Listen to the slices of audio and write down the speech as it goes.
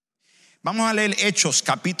Vamos a leer Hechos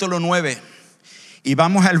capítulo 9 y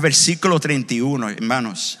vamos al versículo 31,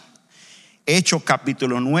 hermanos. Hechos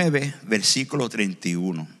capítulo 9, versículo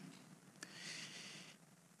 31.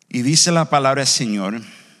 Y dice la palabra del Señor.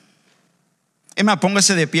 Emma,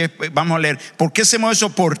 póngase de pie, vamos a leer. ¿Por qué hacemos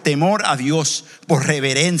eso? Por temor a Dios, por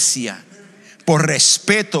reverencia, por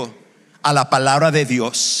respeto a la palabra de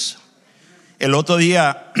Dios. El otro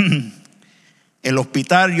día en el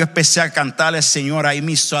hospital yo empecé a cantarle al Señor ahí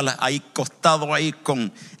mismo, ahí acostado ahí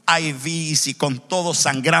con IVs y con todo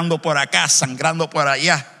sangrando por acá, sangrando por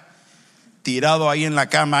allá, tirado ahí en la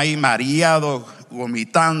cama, ahí mareado,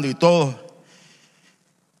 vomitando y todo.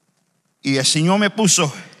 Y el Señor me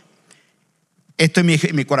puso esto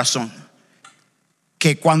en mi corazón,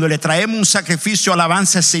 que cuando le traemos un sacrificio de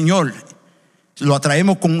alabanza al Señor, lo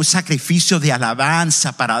traemos con un sacrificio de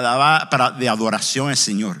alabanza de adoración al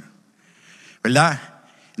Señor, ¿verdad?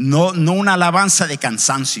 No una alabanza de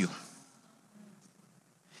cansancio.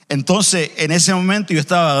 Entonces en ese momento yo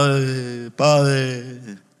estaba, Padre,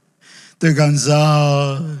 estoy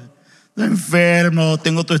cansado, estoy enfermo,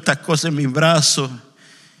 tengo todas estas cosas en mis brazos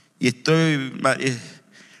y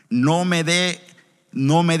no me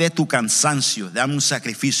dé tu cansancio, dame un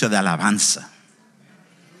sacrificio de alabanza.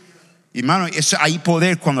 Hermano, hay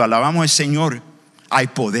poder cuando alabamos al Señor. Hay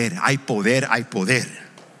poder, hay poder, hay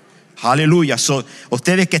poder. Aleluya.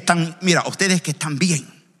 Ustedes que están bien,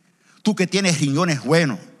 tú que tienes riñones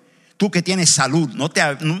buenos, tú que tienes salud,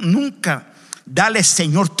 nunca dale al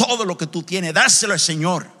Señor todo lo que tú tienes, dáselo al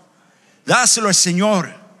Señor, dáselo al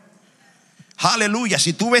Señor. Aleluya.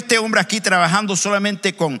 Si tú ves este hombre aquí trabajando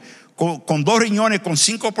solamente con 2 riñones, con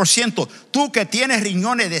 5%, tú que tienes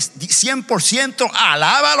riñones de 100%,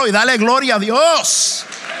 alábalo y dale gloria a Dios.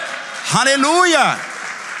 Aleluya.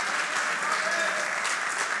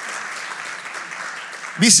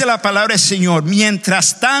 Dice la palabra del Señor: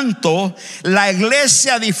 mientras tanto, la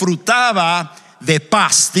iglesia disfrutaba de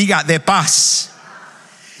paz. Diga, de paz.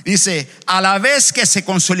 Dice, a la vez que se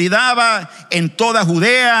consolidaba en toda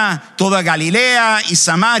Judea, toda Galilea y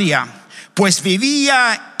Samaria, pues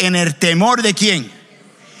vivía en el temor de ¿quién?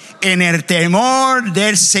 En el temor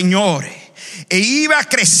del Señor. E iba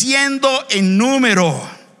creciendo en número,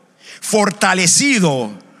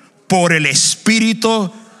 fortalecido por el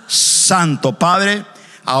Espíritu Santo. Padre,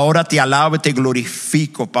 ahora te alabo y te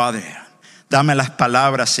glorifico, Padre. Dame las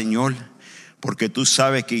palabras, Señor, porque tú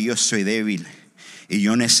sabes que yo soy débil y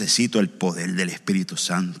yo necesito el poder del Espíritu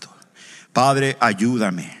Santo. Padre,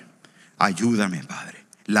 ayúdame, Padre.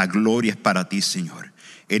 La gloria es para ti, Señor.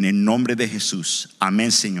 En el nombre de Jesús.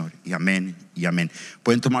 Amén, Señor. Y amén, y amén.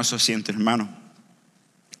 Pueden tomar su asiento, hermano.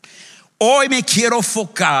 Hoy me quiero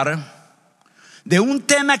enfocar de un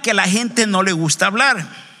tema que a la gente no le gusta hablar.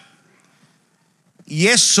 Y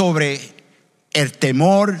es sobre el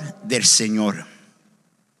temor del Señor.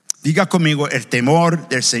 Diga conmigo, el temor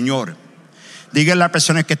del Señor. Dígale a la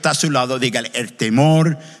persona que está a su lado, dígale, el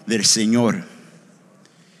temor del Señor.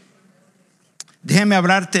 Déjeme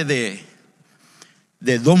hablarte de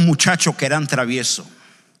 2 muchachos que eran traviesos.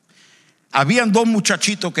 Habían 2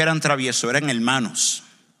 muchachitos que eran traviesos, eran hermanos.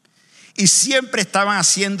 Y siempre estaban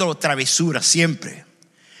haciendo travesuras, siempre.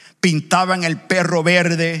 Pintaban el perro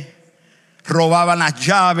verde, robaban las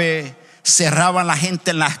llaves, cerraban a la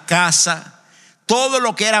gente en las casas. Todo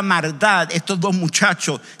lo que era maldad, estos 2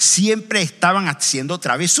 muchachos siempre estaban haciendo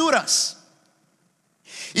travesuras.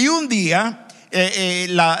 Y un día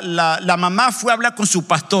la mamá fue a hablar con su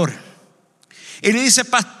pastor y le dice: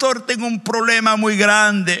 pastor, tengo un problema muy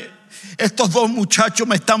grande. Estos 2 muchachos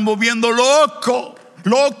me están volviendo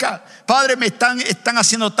loca. Padre, me están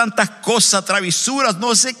haciendo tantas cosas, travesuras,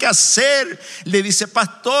 no sé qué hacer. Le dice: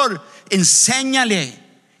 pastor, enséñale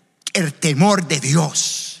el temor de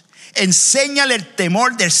Dios. Enséñale el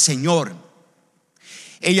temor del Señor.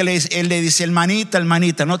 Él le dice: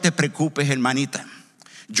 hermanita, no te preocupes, hermanita.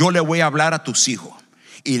 Yo le voy a hablar a tus hijos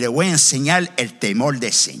y le voy a enseñar el temor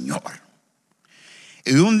del Señor.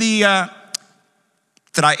 Y un día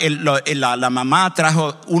la mamá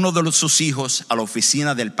trajo uno de sus hijos a la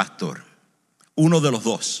oficina del pastor. Uno de los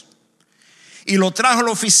 2. Y lo trajo a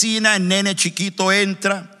la oficina. El nene chiquito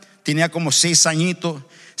entra, tenía como 6 añitos.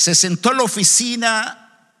 Se sentó en la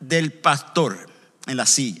oficina del pastor en la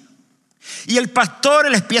silla. Y el pastor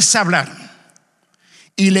le empieza a hablar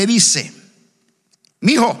y le dice: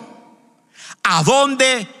 mijo, ¿a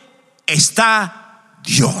dónde está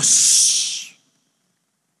Dios?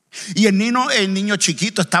 Y el niño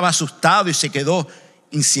chiquito estaba asustado y se quedó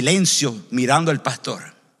en silencio mirando al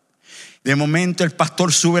pastor. De momento el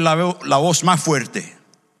pastor sube la voz más fuerte: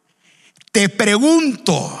 te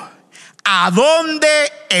pregunto, ¿a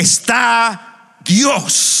dónde está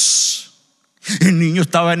Dios? El niño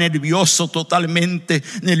estaba nervioso, totalmente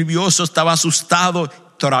nervioso, estaba asustado,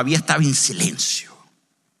 todavía estaba en silencio.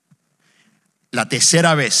 La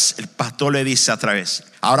tercera vez el pastor le dice otra vez,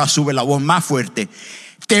 ahora sube la voz más fuerte: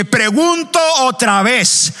 te pregunto otra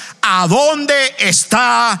vez, ¿a dónde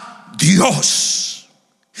está Dios?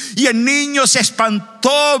 Y el niño se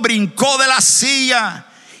espantó, brincó de la silla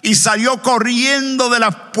y salió corriendo de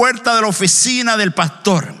la puerta de la oficina del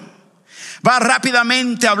pastor. Va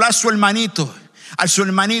rápidamente a hablar a su hermanito. A su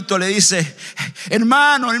hermanito le dice: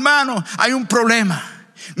 hermano, hay un problema.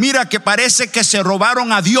 Mira que parece que se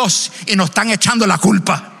robaron a Dios y nos están echando la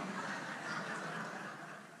culpa.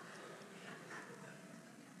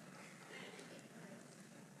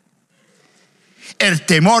 El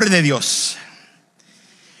temor de Dios.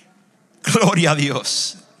 Gloria a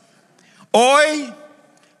Dios. Hoy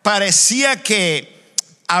parecía que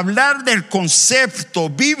hablar del concepto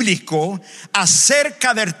bíblico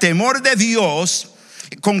acerca del temor de Dios,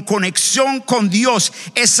 con conexión con Dios,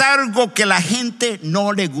 es algo que la gente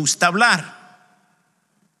no le gusta hablar.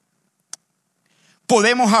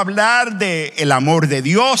 Podemos hablar del amor de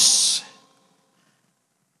Dios.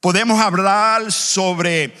 Podemos hablar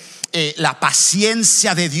sobre la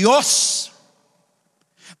paciencia de Dios.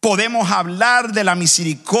 Podemos hablar de la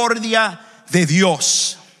misericordia de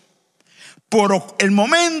Dios. Por el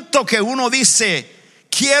momento que uno dice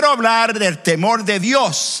quiero hablar del temor de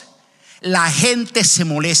Dios, la gente se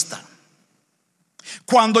molesta.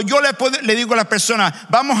 Cuando yo le digo a la persona,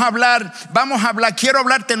 vamos a hablar, quiero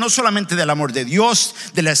hablarte no solamente del amor de Dios,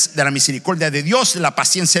 de la misericordia de Dios, de la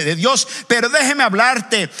paciencia de Dios, pero déjeme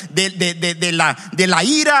hablarte de la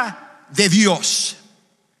ira de Dios.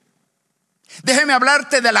 Déjeme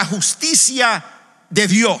hablarte de la justicia de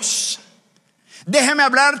Dios. Déjeme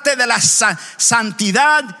hablarte de la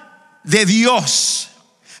santidad de Dios.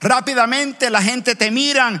 Rápidamente la gente te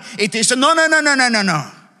mira y te dice: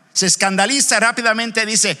 no. Se escandaliza rápidamente,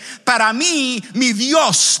 dice: para mí, mi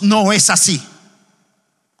Dios no es así.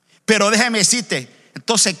 Pero déjame decirte,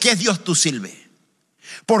 entonces, ¿qué Dios tú sirves?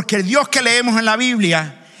 Porque el Dios que leemos en la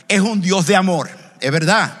Biblia es un Dios de amor, es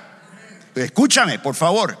verdad. Escúchame, por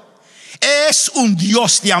favor. Es un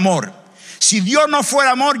Dios de amor. Si Dios no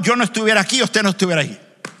fuera amor, yo no estuviera aquí, usted no estuviera ahí.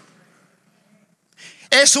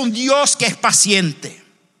 Es un Dios que es paciente.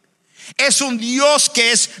 Es un Dios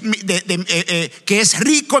que es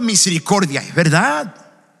rico en misericordia, es verdad.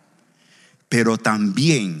 Pero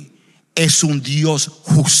también es un Dios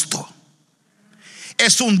justo.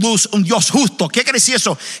 Es un Dios justo. ¿Qué quiere decir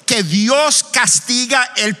eso? Que Dios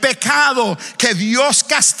castiga el pecado, que Dios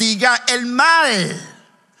castiga el mal.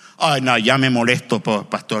 Ay, no, ya me molesto,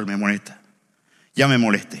 pastor, me molesta. Ya me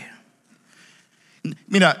molesté.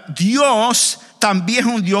 Mira, Dios también es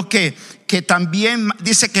un Dios que también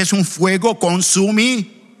dice que es un fuego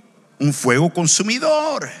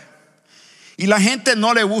consumidor. Y la gente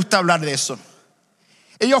no le gusta hablar de eso.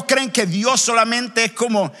 Ellos creen que Dios solamente es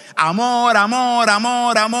como amor,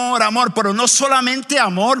 pero no solamente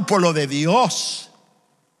amor por lo de Dios.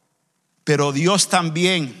 Pero Dios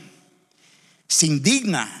también se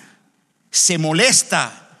indigna, se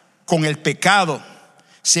molesta con el pecado,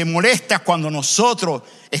 se molesta cuando nosotros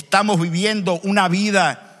estamos viviendo una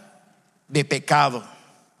vida de pecado,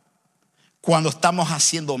 cuando estamos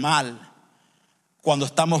haciendo mal, cuando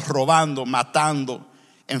estamos robando, matando,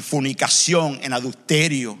 en fornicación, en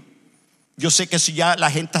adulterio. Yo sé que si ya la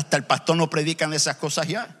gente, hasta el pastor, no predican esas cosas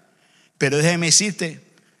ya, pero déjeme decirte,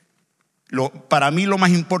 para mí lo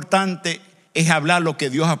más importante es hablar lo que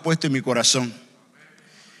Dios ha puesto en mi corazón.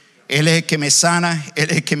 Él es el que me sana,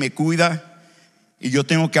 Él es el que me cuida, y yo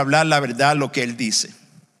tengo que hablar la verdad, lo que Él dice.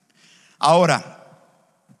 Ahora,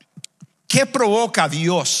 ¿qué provoca a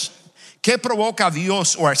Dios? ¿Qué provoca a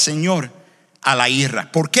Dios o al Señor a la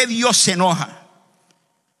ira? ¿Por qué Dios se enoja?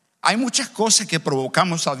 Hay muchas cosas que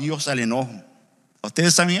provocamos a Dios al enojo.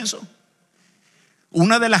 ¿Ustedes saben eso?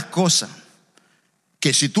 Una de las cosas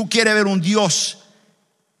que, si tú quieres ver un Dios,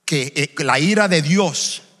 que la ira de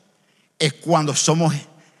Dios es cuando somos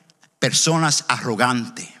personas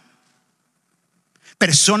arrogantes,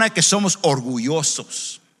 personas que somos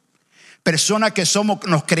orgullosos, personas que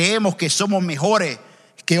nos creemos que somos mejores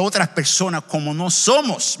que otras personas, como no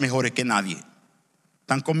somos mejores que nadie.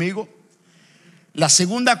 ¿Están conmigo? La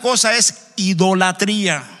segunda cosa es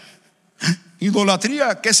idolatría.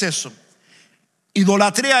 ¿Idolatría? ¿Qué es eso?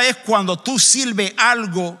 Idolatría es cuando tú sirves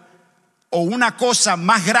algo o una cosa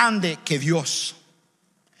más grande que Dios.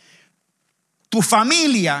 Tu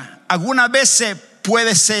familia algunas veces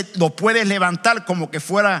lo puedes levantar como que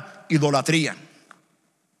fuera idolatría.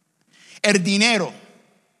 El dinero,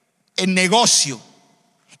 el negocio,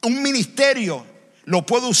 un ministerio, lo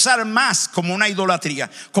puede usar más como una idolatría.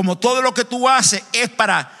 Como todo lo que tú haces es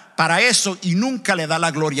para eso y nunca le da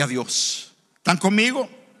la gloria a Dios. ¿Están conmigo?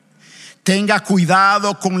 Tenga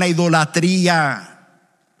cuidado con la idolatría.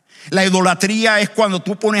 La idolatría es cuando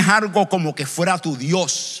tú pones algo como que fuera tu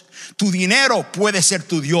Dios. Tu dinero puede ser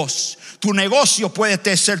tu Dios. Tu negocio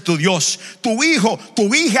puede ser tu Dios. Tu hijo,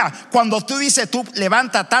 tu hija. Cuando tú dices, tú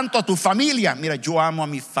levanta tanto a tu familia. Mira, yo amo a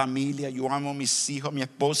mi familia, yo amo a mis hijos, a mi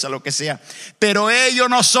esposa, lo que sea. Pero ellos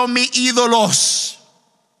no son mis ídolos.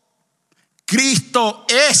 Cristo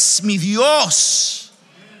es mi Dios.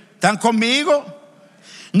 ¿Están conmigo?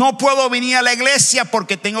 No puedo venir a la iglesia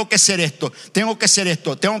porque tengo que hacer esto, tengo que hacer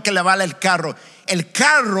esto, tengo que lavarle el carro. El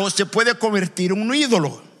carro se puede convertir en un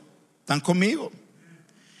ídolo. ¿Están conmigo?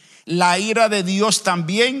 La ira de Dios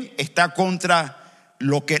también está contra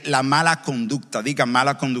la mala conducta. Diga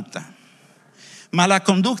mala conducta. Mala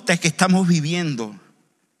conducta es que estamos viviendo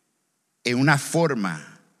en una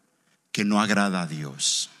forma que no agrada a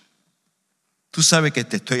Dios. Tú sabes que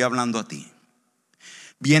te estoy hablando a ti.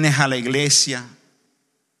 Vienes a la iglesia.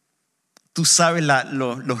 Tú sabes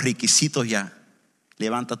los requisitos ya.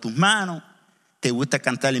 Levanta tus manos. Te gusta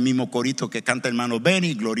cantar el mismo corito que canta el hermano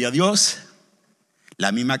Benny, gloria a Dios.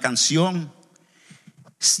 La misma canción.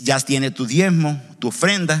 Ya tiene tu diezmo, tu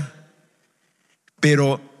ofrenda.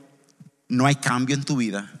 Pero no hay cambio en tu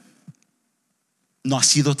vida. No has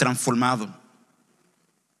sido transformado.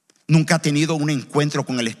 Nunca has tenido un encuentro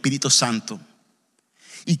con el Espíritu Santo.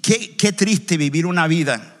 Y qué triste vivir una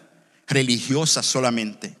vida religiosa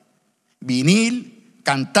solamente. Venir,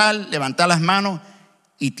 cantar, levantar las manos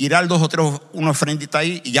y tirar dos o tres, una ofrendita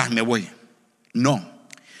ahí y ya me voy. No.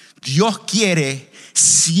 Dios quiere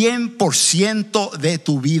 100% de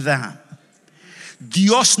tu vida.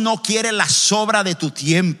 Dios no quiere la sobra de tu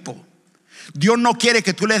tiempo. Dios no quiere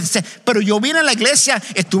que tú le dices, pero yo vine a la iglesia,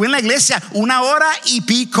 estuve en la iglesia 1 hora y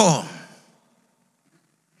pico.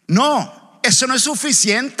 No, eso no es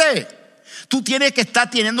suficiente. Tú tienes que estar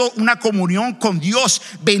teniendo una comunión con Dios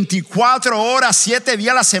 24 horas, 7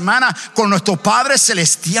 días a la semana con nuestro Padre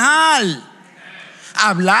Celestial.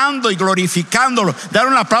 Hablando y glorificándolo. Dale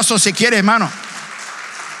un aplauso si quieres, hermano.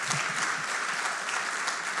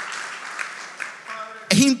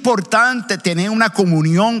 Es importante tener una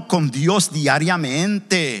comunión con Dios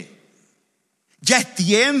diariamente. Ya es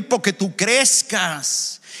tiempo que tú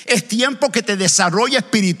crezcas. Es tiempo que te desarrolle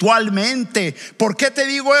espiritualmente. ¿Por qué te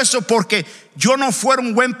digo eso? Porque yo no fuera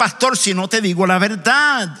un buen pastor si no te digo la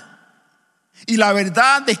verdad. Y la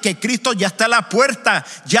verdad es que Cristo ya está a la puerta.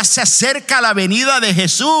 Ya se acerca la venida de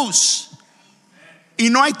Jesús. Y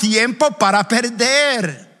no hay tiempo para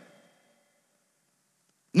perder.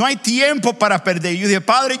 No hay tiempo para perder. Yo dije,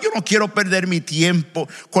 Padre, yo no quiero perder mi tiempo.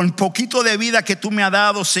 Con el poquito de vida que tú me has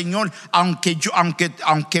dado, Señor,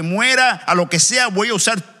 aunque muera, a lo que sea, voy a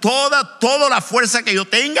usar toda la fuerza que yo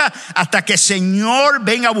tenga hasta que el Señor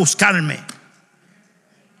venga a buscarme.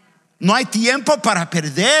 No hay tiempo para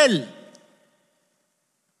perder.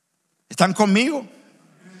 ¿Están conmigo?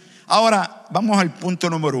 Ahora, vamos al punto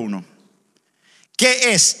número 1.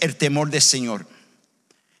 ¿Qué es el temor del Señor?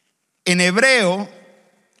 En hebreo,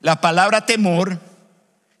 la palabra temor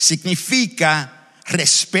significa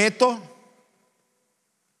respeto,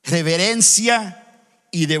 reverencia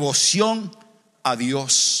y devoción a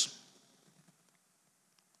Dios.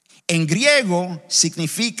 En griego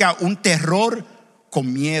significa un terror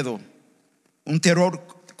con miedo. Un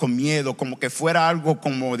terror con miedo, como que fuera algo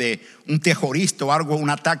como de un terrorista o algo, un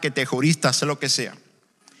ataque terrorista, sea lo que sea.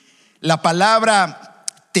 La palabra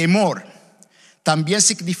temor también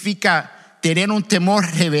significa tener un temor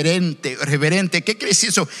reverente. ¿Qué quiere decir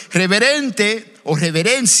eso? Reverente o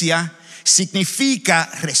reverencia significa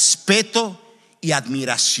respeto y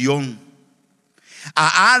admiración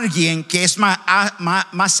a alguien que es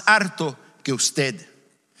más alto que usted.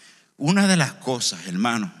 Una de las cosas,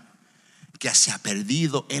 hermano, que se ha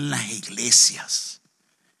perdido en las iglesias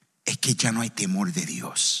es que ya no hay temor de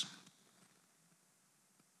Dios.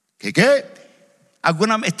 ¿Qué?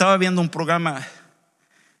 Alguna vez estaba viendo un programa.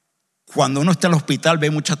 Cuando uno está en el hospital ve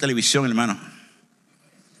mucha televisión, hermano.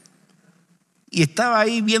 Y estaba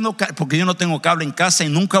ahí viendo, porque yo no tengo cable en casa y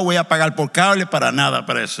nunca voy a pagar por cable para nada,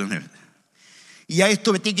 para eso. Y ahí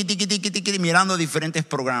estuve tiqui, mirando diferentes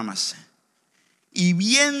programas y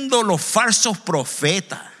viendo los falsos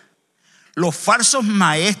profetas, los falsos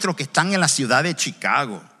maestros que están en la ciudad de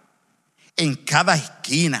Chicago, en cada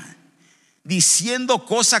esquina, diciendo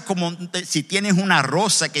cosas como si tienes una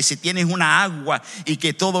rosa, que si tienes una agua y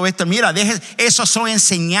que todo esto. Mira, esas son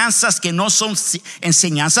enseñanzas que no son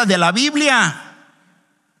enseñanzas de la Biblia.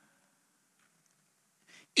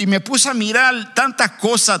 Y me puse a mirar tantas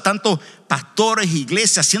cosas, tantos pastores,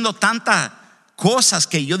 iglesias, haciendo tantas cosas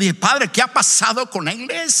que yo dije, Padre, ¿qué ha pasado con la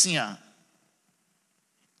iglesia?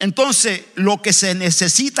 Entonces, lo que se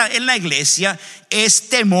necesita en la iglesia es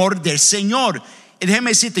temor del Señor. Y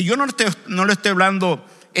déjeme decirte, yo no le estoy hablando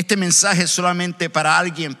este mensaje solamente para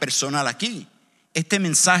alguien personal aquí. Este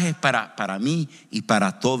mensaje es para mí y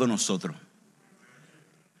para todos nosotros.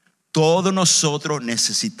 Todos nosotros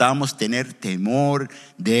necesitamos tener temor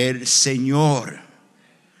del Señor.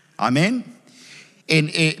 Amén.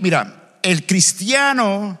 Mira, el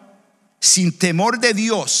cristiano sin temor de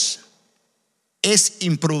Dios es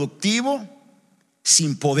improductivo,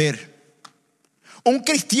 sin poder. Un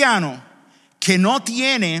cristiano que no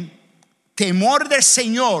tiene temor del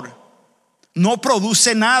Señor no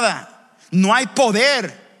produce nada, no hay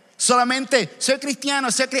poder. Solamente soy cristiano,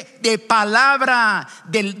 de palabra,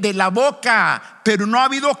 de la boca, pero no ha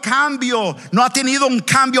habido cambio, no ha tenido un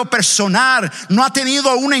cambio personal, no ha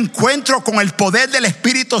tenido un encuentro con el poder del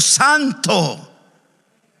Espíritu Santo.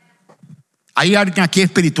 ¿Hay alguien aquí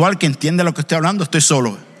espiritual que entiende lo que estoy hablando? Estoy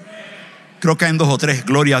solo. Creo que hay 2 o 3,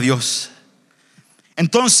 gloria a Dios.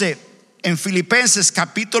 Entonces, en Filipenses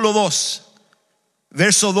capítulo 2,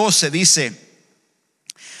 verso 12 dice: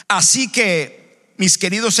 así que, mis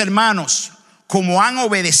queridos hermanos, como han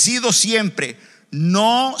obedecido siempre,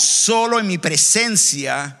 no solo en mi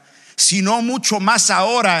presencia, sino mucho más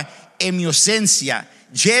ahora en mi ausencia,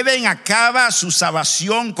 lleven a cabo su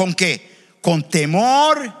salvación ¿con qué? Con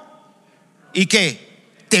temor y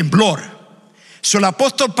 ¿qué? Temblor. El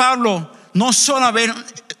apóstol Pablo no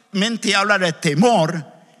solamente habla de temor,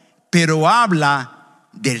 pero habla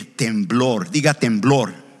del temblor. Diga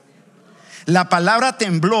temblor. La palabra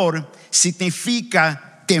temblor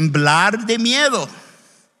significa temblar de miedo.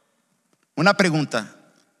 Una pregunta.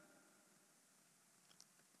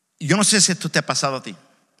 Yo no sé si esto te ha pasado a ti.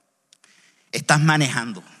 Estás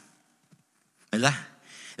manejando, ¿verdad?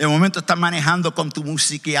 De momento estás manejando con tu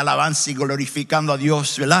música y alabanza y glorificando a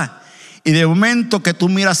Dios, ¿verdad? Y de momento que tú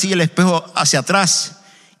miras así el espejo hacia atrás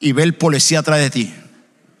y ves el policía atrás de ti.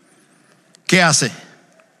 ¿Qué hace?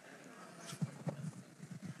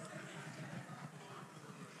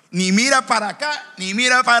 Ni mira para acá, ni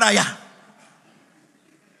mira para allá,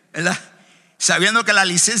 ¿verdad? Sabiendo que la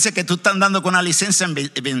licencia que tú estás dando con una licencia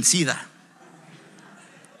vencida.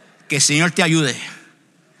 Que el Señor te ayude,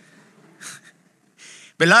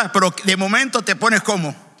 ¿verdad? Pero de momento te pones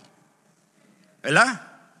como, ¿verdad?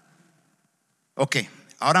 Ok,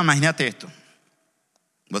 ahora imagínate esto.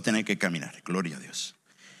 Voy a tener que caminar, gloria a Dios.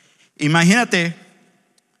 Imagínate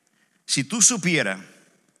si tú supieras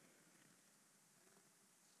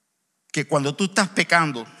que cuando tú estás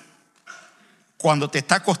pecando, cuando te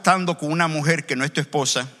está acostando con una mujer que no es tu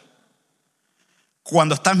esposa,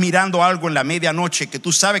 cuando estás mirando algo en la medianoche que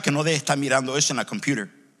tú sabes que no debes estar mirando eso en la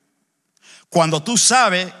computer, cuando tú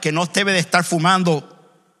sabes que no debes de estar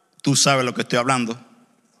fumando, tú sabes lo que estoy hablando.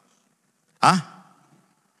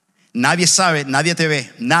 Nadie sabe, nadie te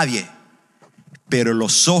ve, nadie, pero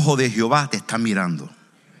los ojos de Jehová te están mirando.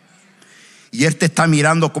 Y Él te está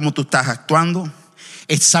mirando cómo tú estás actuando.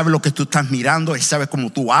 Él sabe lo que tú estás mirando. Él sabe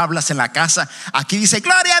cómo tú hablas en la casa. Aquí dice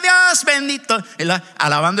gloria a Dios, bendito, ¿verdad?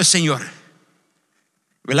 Alabando al Señor,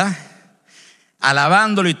 ¿verdad?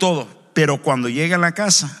 Alabándolo y todo. Pero cuando llega a la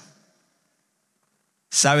casa,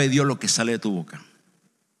 sabe Dios lo que sale de tu boca.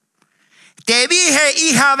 Te dije,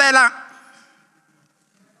 hija de la,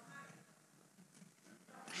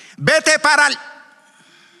 vete para el.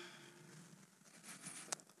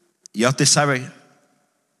 Ya usted sabe.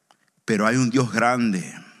 Pero hay un Dios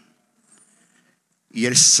grande y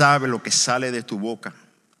Él sabe lo que sale de tu boca.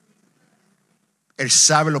 Él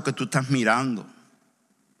sabe lo que tú estás mirando.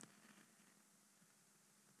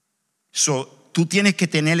 Tú tienes que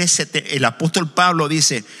tener el apóstol Pablo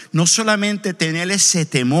dice, no solamente tener ese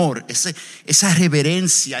temor, esa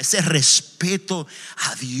reverencia, ese respeto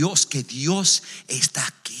a Dios, que Dios está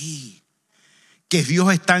aquí. Que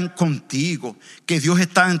Dios está contigo, que Dios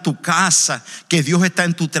está en tu casa, que Dios está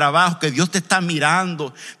en tu trabajo, que Dios te está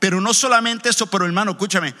mirando. Pero no solamente eso, pero hermano,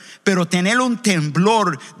 escúchame, pero tener un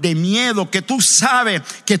temblor de miedo, que tú sabes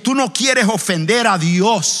que tú no quieres ofender a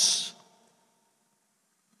Dios.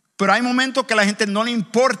 Pero hay momentos que a la gente no le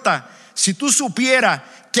importa. Si tú supieras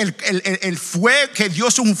que el fuego, que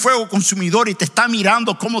Dios es un fuego consumidor y te está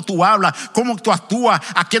mirando cómo tú hablas, cómo tú actúas,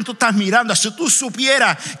 a quién tú estás mirando. Si tú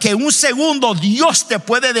supieras que en un segundo Dios te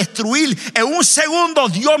puede destruir, en un segundo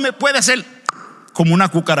Dios me puede hacer como una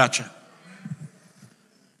cucaracha.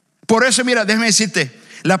 Por eso, mira, déjame decirte,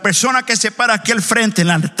 la persona que se para aquí al frente en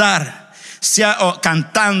el altar sea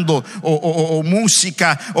cantando o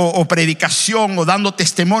música o predicación o dando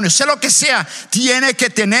testimonio, sea lo que sea, tiene que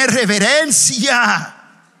tener reverencia.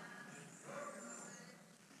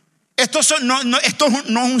 Esto no es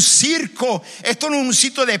un circo, esto no es un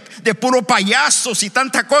sitio de puro payasos y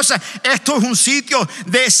tantas cosas. Esto es un sitio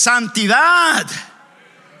de santidad.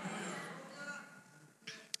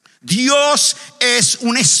 Dios es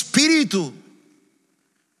un espíritu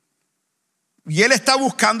y Él está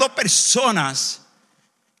buscando personas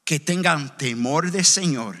que tengan temor del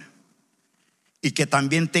Señor y que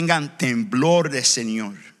también tengan temblor del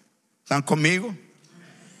Señor. ¿Están conmigo?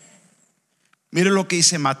 Mire lo que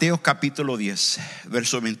dice Mateo capítulo 10,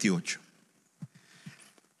 verso 28.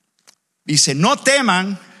 Dice: no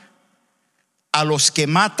teman a los que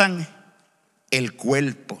matan el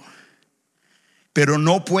cuerpo, pero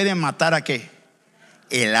no pueden matar ¿a qué?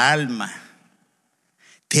 El alma.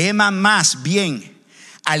 Teman más bien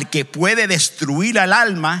al que puede destruir al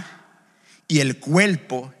alma y el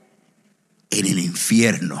cuerpo en el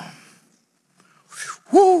infierno.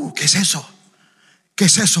 ¿Qué es eso? ¿Qué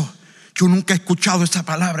es eso? Yo nunca he escuchado esta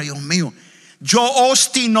palabra, Dios mío.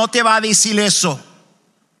 Austin no te va a decir eso.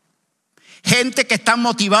 Gente que está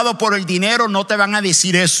motivado por el dinero no te van a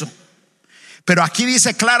decir eso. Pero aquí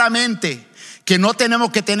dice claramente que no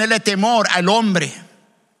tenemos que tenerle temor al hombre.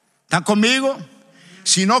 ¿Están conmigo?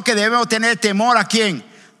 Sino que debemos tener temor ¿a quién?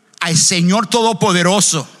 Al Señor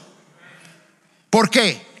Todopoderoso. ¿Por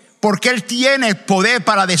qué? Porque Él tiene el poder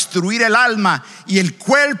para destruir el alma y el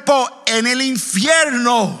cuerpo en el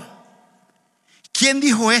infierno. ¿Quién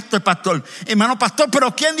dijo esto, el pastor? Hermano pastor,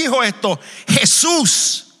 ¿pero quién dijo esto?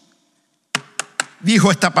 Jesús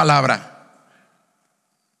dijo esta palabra.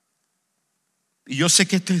 Y yo sé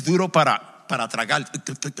que esto es duro para tragar.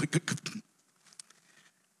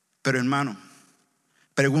 Pero hermano,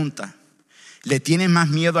 pregunta: ¿le tienes más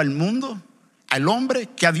miedo al mundo, al hombre,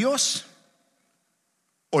 que a Dios?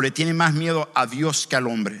 ¿O le tienes más miedo a Dios que al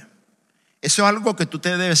hombre? Eso es algo que tú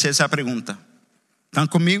te debes hacer esa pregunta. ¿Están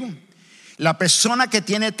conmigo? La persona que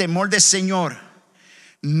tiene temor del Señor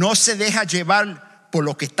no se deja llevar por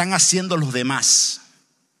lo que están haciendo los demás.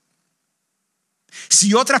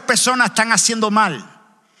 Si otras personas están haciendo mal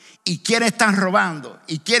y quieren estar robando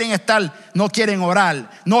y no quieren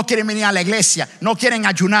orar, no quieren venir a la iglesia, no quieren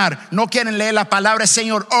ayunar, no quieren leer la palabra del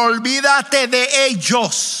Señor, olvídate de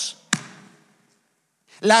ellos.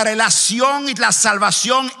 La relación y la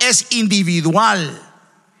salvación es individual.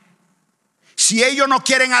 Si ellos no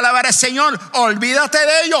quieren alabar al Señor, olvídate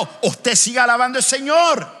de ellos. Usted siga alabando al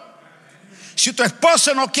Señor. Si tu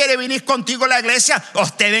esposo no quiere venir contigo a la iglesia,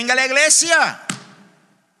 usted venga a la iglesia.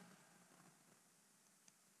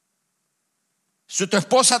 Si tu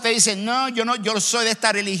esposa te dice: no, yo soy de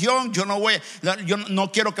esta religión, yo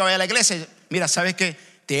no quiero que vaya a la iglesia. Mira, ¿sabes qué?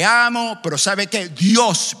 Te amo, pero ¿sabes qué?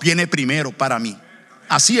 Dios viene primero para mí.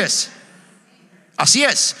 Así es. Así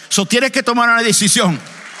es. So tienes que tomar una decisión.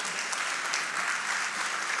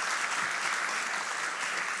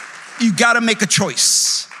 You got to make a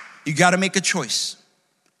choice. You got to make a choice.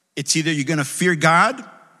 It's either you're going to fear God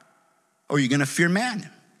or you're going to fear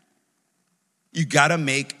man. You got to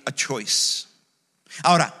make a choice.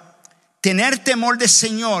 Ahora, tener temor del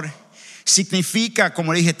Señor significa,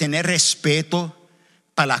 como dije, tener respeto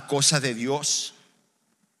para las cosas de Dios,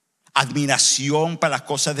 admiración para las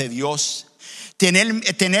cosas de Dios.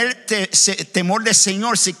 Tener temor del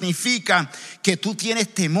Señor significa que tú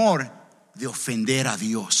tienes temor de ofender a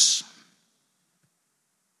Dios.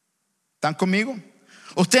 ¿Están conmigo?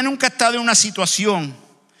 Usted nunca ha estado en una situación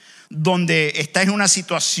donde estás en una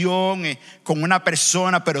situación con una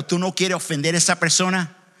persona, pero tú no quieres ofender a esa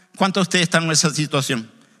persona. ¿Cuántos de ustedes están en esa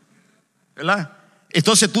situación? ¿Verdad?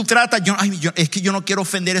 Entonces tú tratas, es que yo no quiero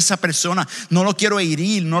ofender a esa persona, no lo quiero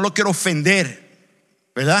herir, no lo quiero ofender,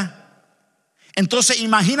 ¿verdad? Entonces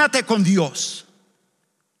imagínate con Dios.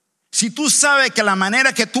 Si tú sabes que la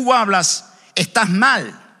manera que tú hablas estás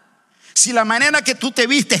mal, si la manera que tú te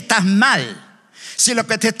vistes estás mal, si lo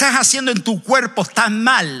que te estás haciendo en tu cuerpo está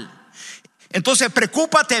mal, entonces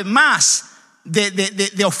preocúpate más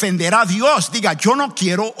de ofender a Dios. Diga: yo no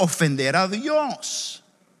quiero ofender a Dios,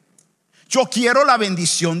 yo quiero la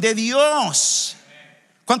bendición de Dios.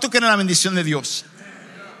 ¿Cuánto quieren la bendición de Dios?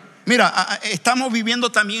 Mira, estamos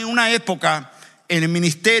viviendo también una época en el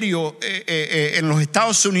ministerio en los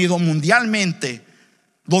Estados Unidos, mundialmente,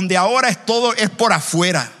 donde ahora todo es por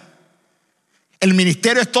afuera. El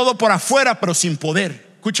ministerio es todo por afuera, pero sin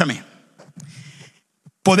poder. Escúchame.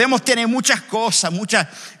 Podemos tener muchas cosas, muchas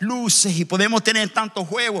luces, y podemos tener tantos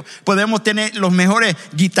juegos, podemos tener los mejores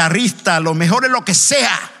guitarristas, los mejores lo que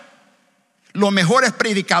sea. los mejores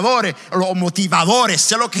predicadores, los motivadores,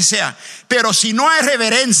 sea lo que sea. Pero si no hay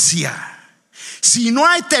reverencia, si no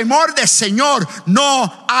hay temor del Señor,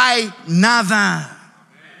 no hay nada.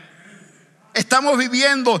 Estamos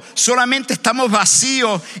viviendo, solamente estamos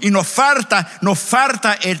vacíos y nos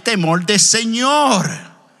falta el temor del Señor.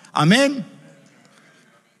 Amén.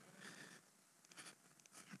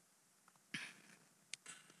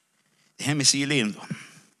 Déjenme seguir leyendo.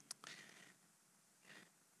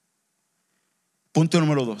 Punto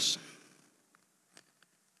número 2.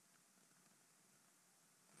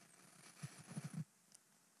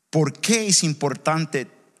 ¿Por qué es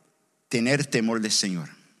importante tener temor del Señor?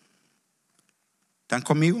 ¿Están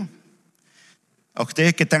conmigo? A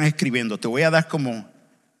ustedes que están escribiendo, te voy a dar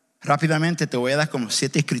rápidamente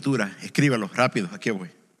 7 escrituras. Escríbalo rápido, aquí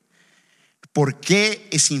voy. ¿Por qué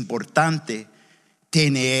es importante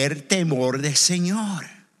tener temor del Señor?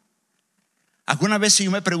 Algunas veces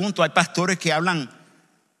yo me pregunto, hay pastores que hablan,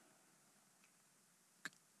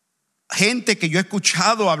 gente que yo he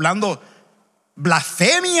escuchado hablando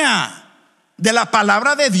blasfemia de la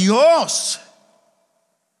palabra de Dios,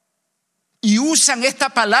 y usan esta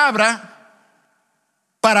palabra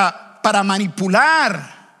para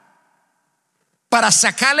manipular, para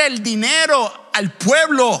sacarle el dinero al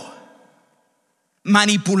pueblo.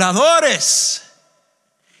 Manipuladores.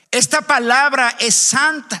 Esta palabra es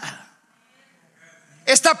santa.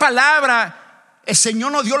 Esta palabra, el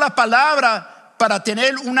Señor nos dio la palabra para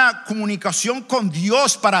tener una comunicación con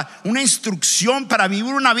Dios, para una instrucción, para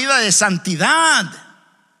vivir una vida de santidad.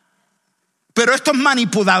 Pero estos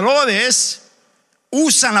manipuladores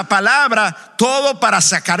usan la palabra todo para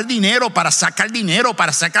sacar dinero,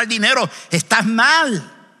 Estás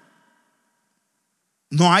mal.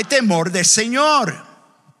 No hay temor del Señor.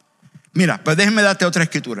 Mira, pues déjenme darte otra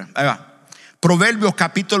escritura. Ahí va. Proverbios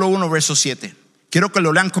capítulo 1, verso 7. Quiero que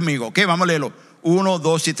lo lean conmigo, ¿ok? Vamos a leerlo. 1,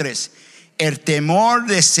 2 y 3. El temor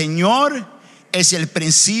del Señor es el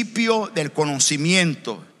principio del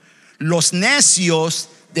conocimiento. Los necios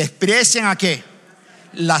desprecian ¿a qué?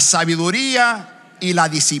 La sabiduría y la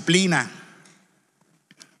disciplina.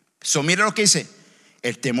 Mira lo que dice.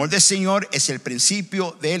 El temor del Señor es el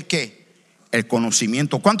principio del ¿qué? El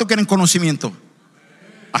conocimiento. ¿Cuánto quieren conocimiento?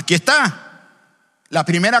 Aquí está. La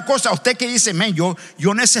primera cosa, usted que dice,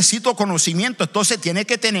 yo necesito conocimiento, entonces tiene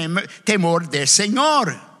que tener temor del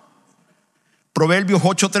Señor. Proverbios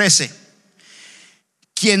 8:13.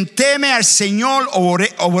 Quien teme al Señor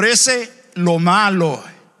aborrece lo malo.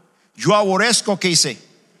 Yo aborrezco, ¿qué dice?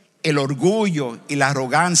 El orgullo y la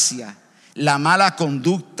arrogancia, la mala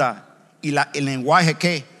conducta y el lenguaje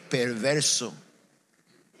 ¿qué? Perverso.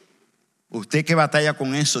 Usted que batalla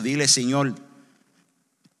con eso, dile, Señor,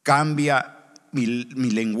 cambia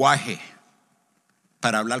mi lenguaje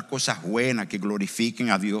para hablar cosas buenas que glorifiquen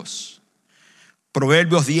a Dios.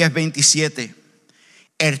 Proverbios 10:27.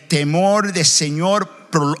 El temor del Señor.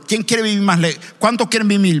 ¿Quién quiere vivir más? ¿Cuántos quieren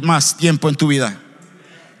vivir más tiempo en tu vida?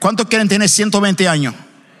 ¿Cuántos quieren tener 120 años?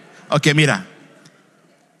 Ok, mira.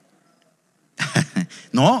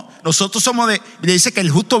 No, nosotros somos dice que el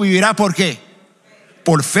justo vivirá ¿por qué?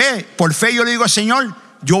 Por fe. Por fe yo le digo al Señor,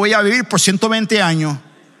 yo voy a vivir por 120 años.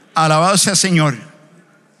 Alabado sea el Señor.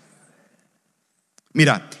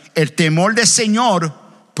 Mira, el temor del Señor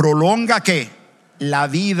prolonga ¿qué? La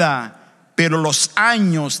vida, pero los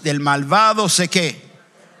años del malvado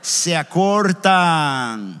se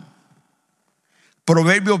acortan.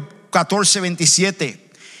 Proverbios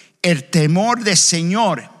 14:27. El temor del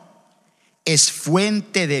Señor es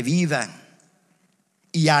fuente de vida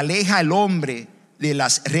y aleja al hombre de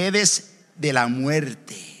las redes de la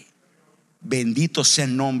muerte. Bendito sea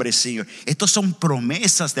el nombre del Señor. Estas son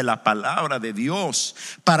promesas de la palabra de Dios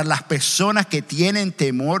para las personas que tienen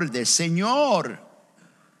temor del Señor.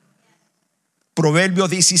 Proverbios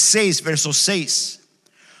 16, verso 6.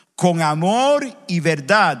 Con amor y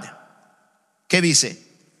verdad, ¿qué dice?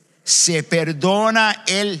 Se perdona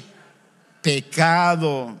el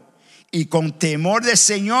pecado, y con temor del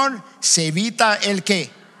Señor se evita el ¿qué?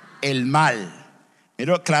 El mal.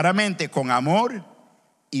 Pero claramente, con amor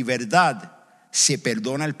y verdad se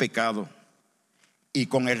perdona el pecado, y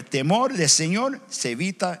con el temor del Señor se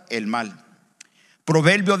evita el mal.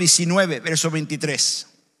 Proverbio 19, verso 23.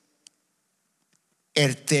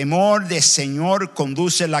 El temor del Señor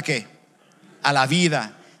conduce ¿la qué? A la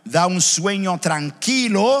vida, da un sueño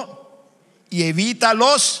tranquilo y evita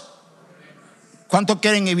los. ¿Cuántos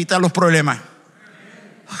quieren evitar los problemas?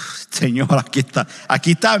 Señor, aquí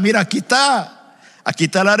está, mira, aquí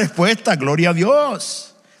está la respuesta, gloria a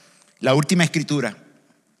Dios. La última escritura,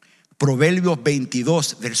 Proverbios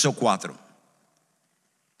 22, verso 4.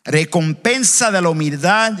 Recompensa de la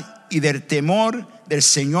humildad y del temor del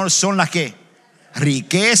Señor son las que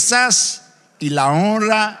riquezas y la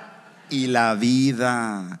honra y la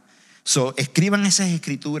vida. Escriban esas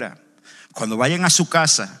escrituras. Cuando vayan a su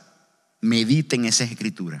casa, mediten esas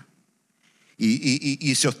escrituras.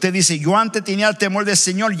 Y si usted dice, yo antes tenía el temor del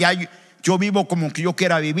Señor, ya yo vivo como que yo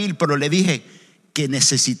quiera vivir, pero le dije que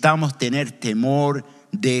necesitamos tener temor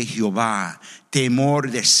de Jehová,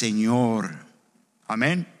 temor del Señor.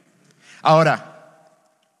 Amén. Ahora,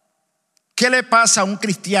 ¿qué le pasa a un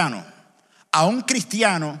cristiano? A un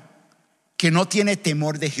cristiano que no tiene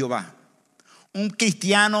temor de Jehová. Un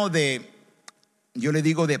cristiano yo le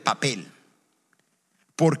digo de papel.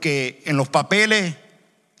 Porque en los papeles,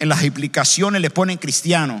 en las explicaciones le ponen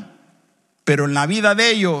cristiano, pero en la vida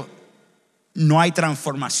de ellos no hay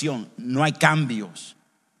transformación, no hay cambios.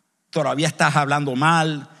 Todavía estás hablando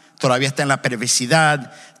mal, todavía estás en la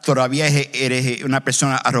perversidad, todavía eres una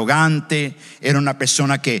persona arrogante, eres una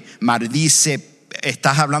persona que maldice,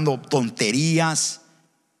 estás hablando tonterías.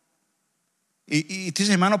 Y tú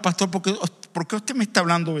dices, hermano pastor, ¿por qué usted me está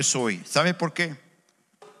hablando eso hoy? ¿Sabe por qué?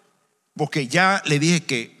 Porque ya le dije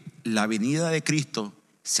que la venida de Cristo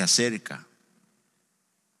se acerca.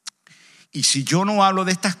 Y si yo no hablo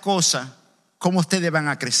de estas cosas, ¿cómo ustedes van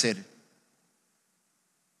a crecer?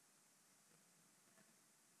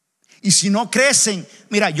 Y si no crecen,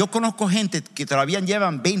 mira, yo conozco gente que todavía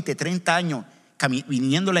llevan 20, 30 años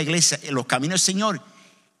viniendo a la iglesia en los caminos del Señor,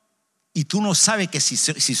 y tú no sabes que si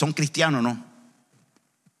son cristianos o no.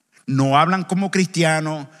 No hablan como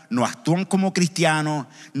cristianos, no actúan como cristianos,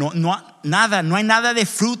 no hay nada de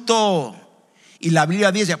fruto. Y la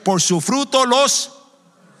Biblia dice, por su fruto los...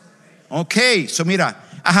 Ok,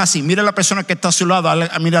 mira, haz así, mira a la persona que está a su lado,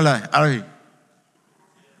 mírala.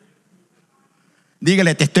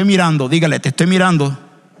 Dígale, te estoy mirando.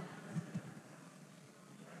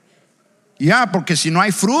 Ya, porque si no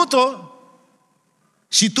hay fruto,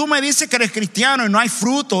 si tú me dices que eres cristiano y no hay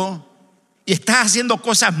fruto, y estás haciendo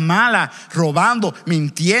cosas malas, robando,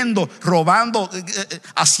 mintiendo,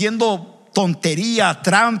 haciendo tonterías,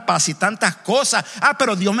 trampas y tantas cosas.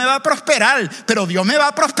 Pero Dios me va a prosperar.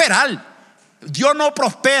 Dios no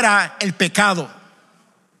prospera el pecado.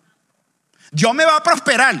 Dios me va a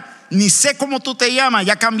prosperar. Ni sé cómo tú te llamas,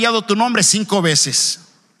 ya ha cambiado tu nombre 5 veces.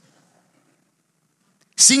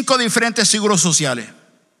 5 diferentes seguros sociales.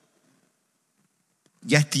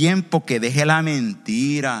 Ya es tiempo que deje la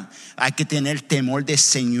mentira. Hay que tener temor del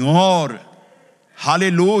Señor.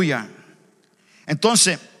 Aleluya.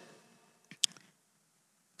 Entonces,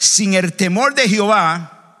 sin el temor de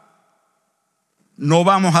Jehová, no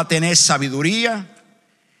vamos a tener sabiduría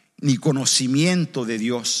ni conocimiento de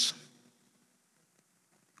Dios.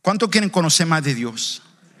 ¿Cuántos quieren conocer más de Dios?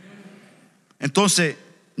 Entonces,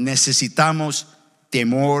 necesitamos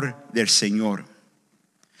temor del Señor.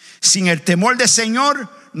 Sin el temor del Señor,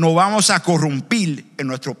 nos vamos a corrompir en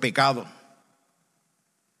nuestro pecado.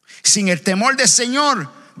 Sin el temor del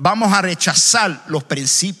Señor, vamos a rechazar los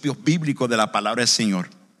principios bíblicos de la palabra del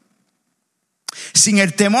Señor. Sin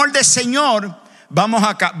el temor del Señor, vamos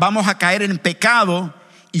a caer en pecado,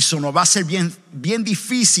 y eso nos va a ser bien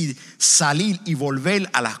difícil salir y volver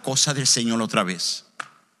a las cosas del Señor otra vez.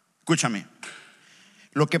 Escúchame,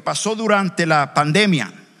 lo que pasó durante la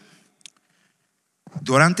pandemia.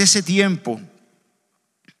 Durante ese tiempo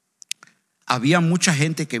había mucha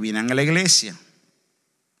gente que venían a la iglesia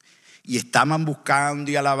y estaban buscando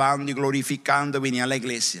y alabando y glorificando, venían a la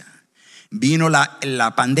iglesia. Vino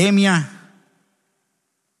la pandemia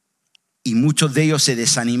y muchos de ellos se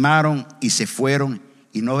desanimaron y se fueron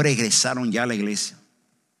y no regresaron ya a la iglesia.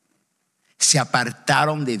 Se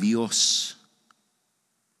apartaron de Dios.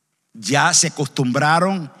 Ya se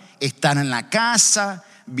acostumbraron a estar en la casa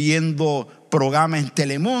viendo programas en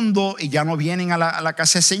Telemundo y ya no vienen a la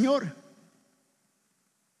casa del Señor.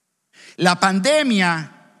 La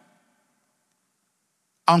pandemia,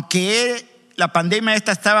 aunque la pandemia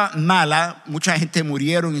esta estaba mala, mucha gente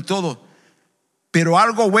murieron y todo, pero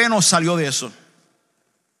algo bueno salió de eso.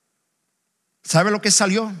 ¿Sabe lo que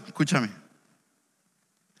salió? Escúchame.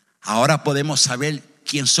 Ahora podemos saber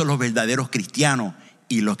quién son los verdaderos cristianos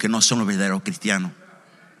y los que no son los verdaderos cristianos.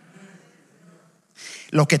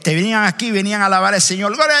 Los que te venían aquí venían a alabar al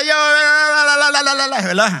Señor. ¿Verdad?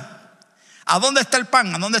 ¿A dónde está el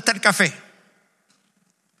pan? ¿A dónde está el café?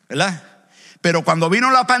 ¿Verdad? Pero cuando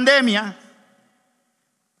vino la pandemia,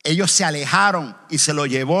 ellos se alejaron y se lo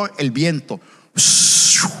llevó el viento.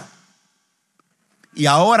 Y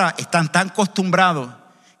ahora están tan acostumbrados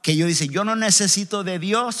que ellos dicen, yo no necesito de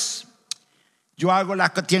Dios. Yo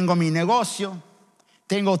tengo mi negocio,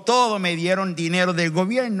 tengo todo, me dieron dinero del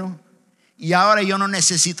gobierno. y ahora yo no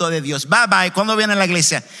necesito de Dios. Bye bye. ¿Cuándo viene a la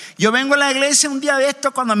iglesia? Yo vengo a la iglesia un día de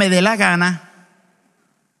esto cuando me dé la gana.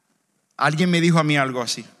 Alguien me dijo a mí algo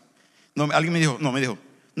así. Me dijo,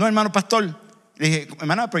 no, hermano pastor. Le dije,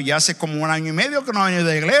 hermano, pero ya hace como 1 año y medio que no he venido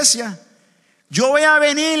de la iglesia. Yo voy a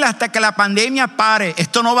venir hasta que la pandemia pare.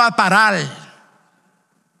 Esto no va a parar.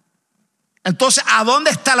 Entonces, ¿a dónde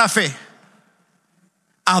está la fe?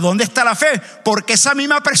 ¿A dónde está la fe? Porque esa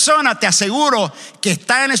misma persona, te aseguro, que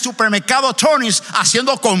está en el supermercado Tony's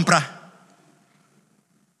haciendo compras.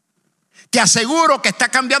 Te aseguro que está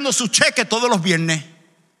cambiando su cheque todos los viernes.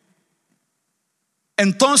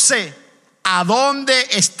 Entonces, ¿a dónde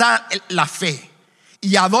está la fe?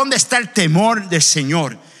 ¿Y a dónde está el temor del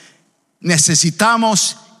Señor?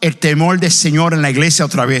 Necesitamos el temor del Señor en la iglesia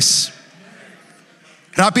otra vez.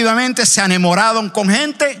 Rápidamente se enamoraron con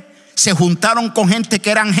gente, se juntaron con gente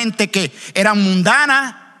que era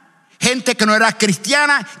mundana, gente que no era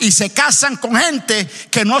cristiana, y se casan con gente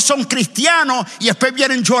que no son cristianos, y después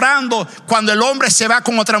vienen llorando cuando el hombre se va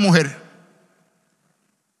con otra mujer.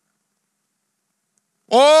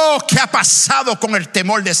 Oh, ¿qué ha pasado con el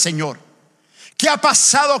temor del Señor? ¿Qué ha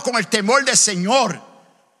pasado con el temor del Señor?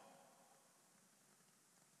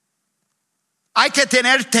 Hay que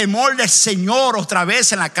tener temor del Señor otra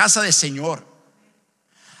vez en la casa del Señor.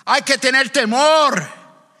 Hay que tener temor.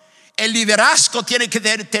 El liderazgo tiene que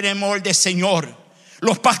tener temor del Señor.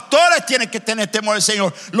 Los pastores tienen que tener temor del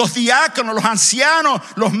Señor. Los diáconos, los ancianos,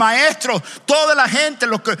 los maestros, toda la gente,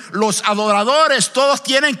 los adoradores, todos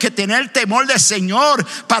tienen que tener temor del Señor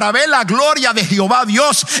para ver la gloria de Jehová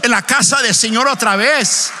Dios en la casa del Señor otra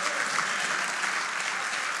vez.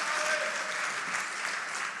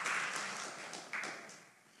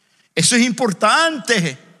 Eso es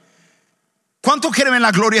importante. ¿Cuántos quieren ver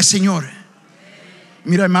la gloria del Señor?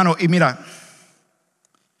 Mira, hermano, y mira.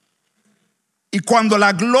 Y cuando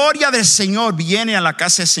la gloria del Señor viene a la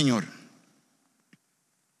casa del Señor,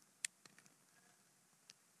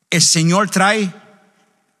 el Señor trae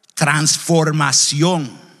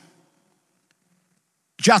transformación.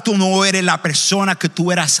 Ya tú no eres la persona que tú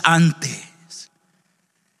eras antes.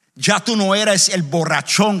 Ya tú no eres el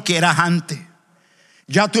borrachón que eras antes.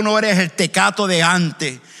 Ya tú no eres el tecato de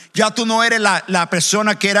antes. Ya tú no eres la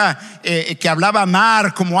persona que que hablaba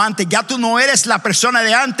mal como antes. Ya tú no eres la persona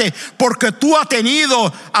de antes, porque tú has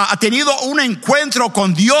tenido un encuentro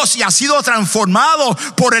con Dios y has sido transformado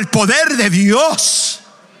por el poder de Dios.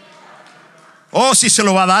 Oh, si se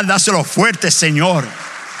lo va a dar, dáselo fuerte, Señor.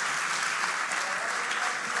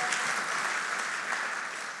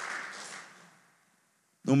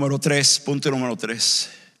 Punto número 3.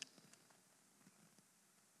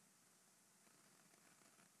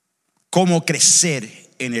 ¿Cómo crecer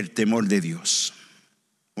en el temor de Dios?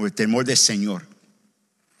 O el temor del Señor.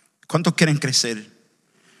 ¿Cuántos quieren crecer?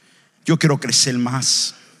 Yo quiero crecer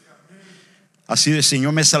más. Así el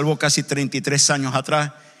Señor me salvó casi 33 años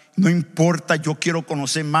atrás. No importa, yo quiero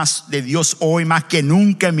conocer más de Dios hoy, más que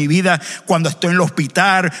nunca en mi vida. Cuando estoy en el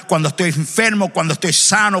hospital, cuando estoy enfermo, cuando estoy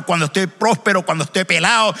sano, cuando estoy próspero, cuando estoy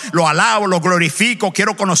pelado, lo alabo, lo glorifico.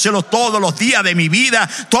 Quiero conocerlo todos los días de mi vida.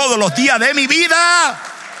 Todos los días de mi vida.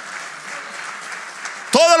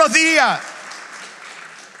 Todos los días.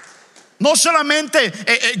 No solamente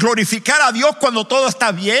glorificar a Dios cuando todo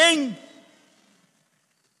está bien,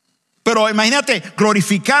 pero imagínate,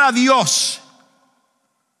 glorificar a Dios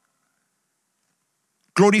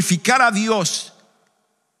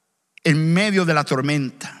en medio de la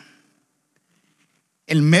tormenta,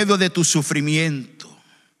 en medio de tu sufrimiento,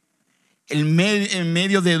 en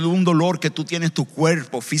medio de un dolor que tú tienes en tu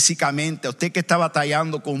cuerpo físicamente. Usted que está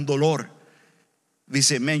batallando con un dolor,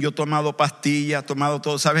 dice, yo he tomado pastillas, he tomado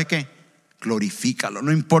todo. ¿Sabes qué? Glorifícalo.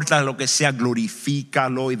 No importa lo que sea,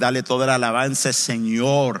 glorifícalo y dale toda la alabanza al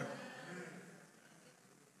Señor.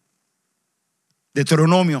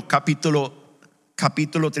 Deuteronomio capítulo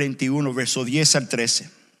 31, verso 10 al 13.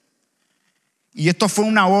 Y esto fue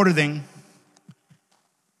una orden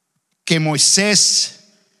que Moisés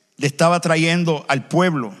le estaba trayendo al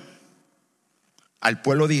pueblo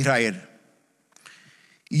de Israel.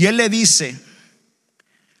 Y él le dice: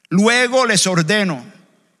 luego les ordeno,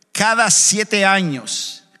 cada 7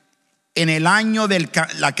 años, en el año de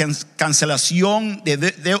la cancelación de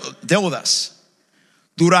deudas,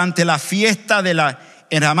 durante la fiesta de las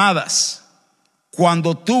enramadas,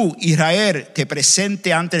 cuando tú, Israel, te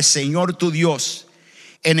presente ante el Señor tu Dios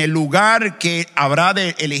en el lugar que habrá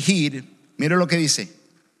de elegir. Mira lo que dice.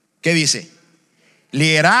 ¿Qué dice?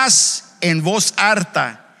 Leerás en voz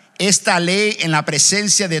alta esta ley en la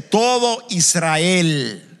presencia de todo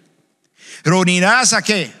Israel. Reunirás a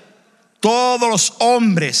 ¿qué? Todos los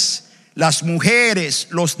hombres las mujeres,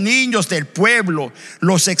 los niños del pueblo,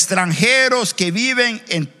 los extranjeros que viven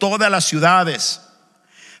en todas las ciudades.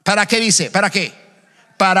 ¿Para qué dice? ¿Para qué?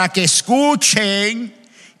 Para que escuchen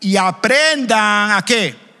y aprendan ¿a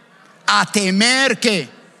qué? A temer ¿qué?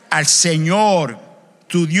 Al Señor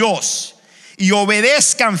tu Dios, y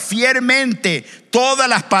obedezcan fielmente todas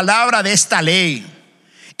las palabras de esta ley.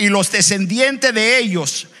 Y los descendientes de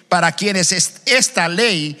ellos, para quienes esta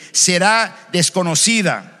ley será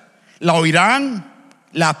desconocida, la oirán,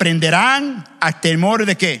 la aprenderán a temor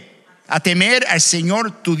de qué? A temer al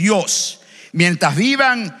Señor tu Dios, mientras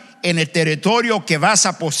vivan en el territorio que vas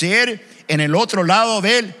a poseer en el otro lado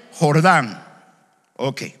del Jordán.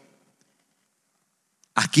 Ok.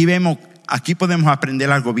 Aquí podemos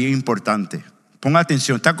aprender algo bien importante. Ponga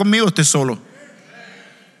atención. ¿Está conmigo o estoy solo?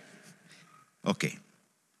 Ok.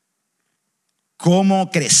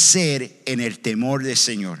 ¿Cómo crecer en el temor del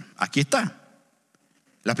Señor? Aquí está.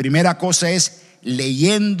 La primera cosa es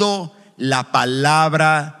leyendo la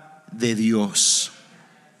palabra de Dios.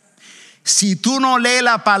 Si tú no lees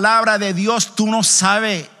la palabra de Dios, tú no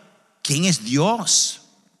sabes quién es Dios.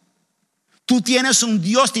 Tú tienes un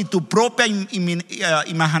Dios de tu propia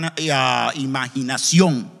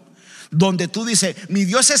imaginación, donde tú dices, mi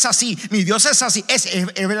Dios es así, mi Dios es así. Es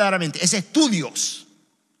verdaderamente, ese es tu Dios,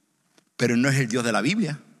 pero no es el Dios de la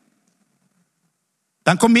Biblia.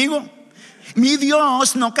 ¿Están conmigo? Mi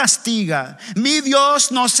Dios no castiga, mi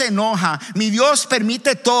Dios no se enoja, mi Dios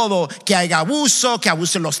permite todo, que haya abuso, que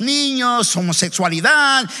abusen los niños,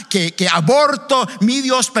 homosexualidad, que aborto. Mi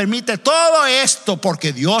Dios permite todo esto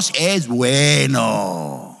porque Dios es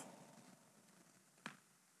bueno.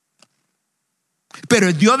 Pero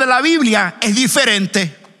el Dios de la Biblia es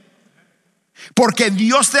diferente, porque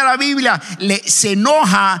Dios de la Biblia se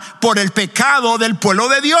enoja por el pecado del pueblo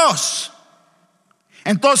de Dios.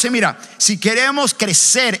 Entonces mira, si queremos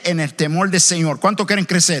crecer en el temor del Señor, ¿cuánto quieren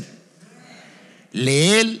crecer?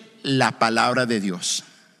 Leer la palabra de Dios.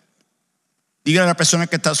 Dígale a la persona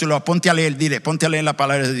que está a su lado, ponte a leer, dile, ponte a leer la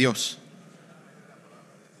palabra de Dios.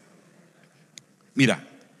 Mira,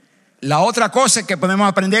 la otra cosa que podemos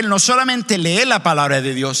aprender, no solamente leer la palabra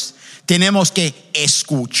de Dios, tenemos que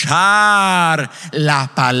escuchar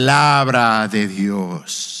la palabra de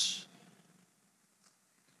Dios.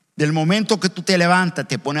 Del momento que tú te levantas,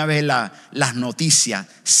 te pones a ver las noticias,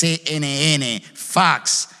 CNN,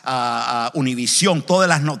 Fox, Univision, todas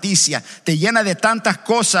las noticias, te llena de tantas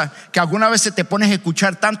cosas que algunas veces te pones a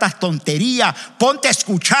escuchar tantas tonterías. Ponte a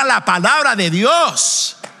escuchar la palabra de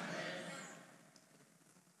Dios.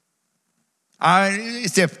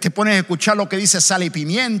 Te pones a escuchar lo que dice Sal y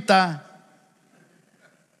Pimienta.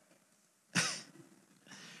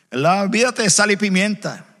 Olvídate de Sal y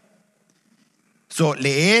Pimienta.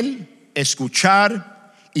 Leer,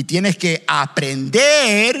 escuchar, y tienes que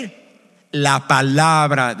aprender la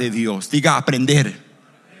palabra de Dios. Diga aprender.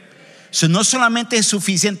 No solamente es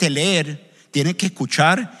suficiente leer, tienes que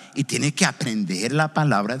escuchar y tienes que aprender la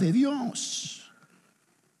palabra de Dios.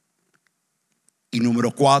 Y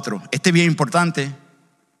número 4, este es bien importante.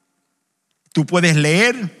 Tú puedes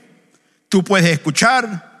leer, tú puedes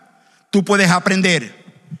escuchar, tú puedes aprender,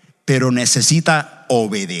 pero necesitas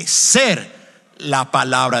obedecer la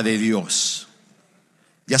palabra de Dios.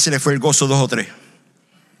 Ya se le fue el gozo 2 o 3.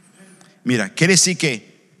 Mira, quiere decir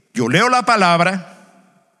que yo leo la palabra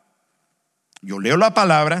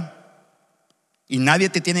y nadie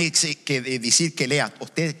te tiene que decir que lea.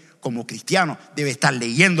 Usted como cristiano debe estar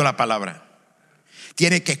leyendo la palabra.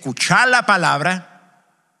 Tienes que escuchar la palabra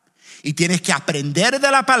y tienes que aprender de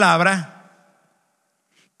la palabra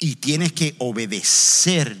y tienes que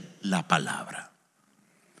obedecer la palabra.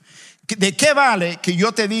 ¿De qué vale que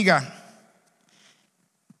yo te diga?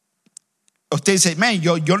 Usted dice,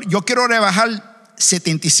 yo quiero rebajar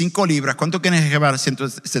 75 libras. ¿Cuánto quieres rebajar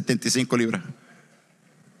 175 libras?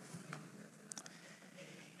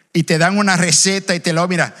 Y te dan una receta y te lo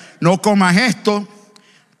mira, no comas esto,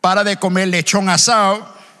 para de comer lechón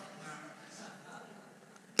asado,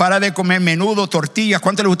 para de comer menudo, tortillas.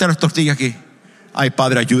 ¿Cuánto le gustan las tortillas aquí? Ay,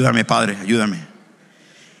 Padre, ayúdame, Padre, ayúdame.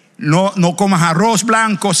 No comas arroz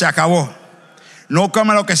blanco, se acabó. No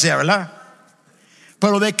comas lo que sea, ¿verdad?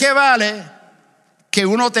 Pero ¿de qué vale que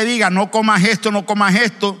uno te diga no comas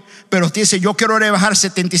esto, pero te dice yo quiero rebajar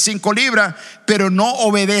 75 libras, pero no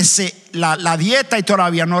obedece la dieta y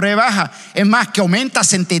todavía no rebaja? Es más, que aumenta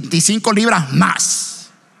 75 libras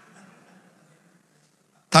más.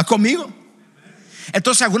 ¿Estás conmigo?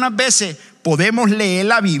 Entonces algunas veces podemos leer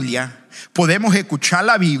la Biblia, podemos escuchar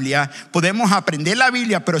la Biblia, podemos aprender la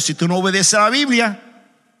Biblia, pero si tú no obedeces a la Biblia,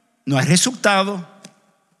 no hay resultado.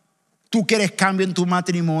 Tú quieres cambio en tu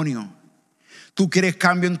matrimonio, Tú quieres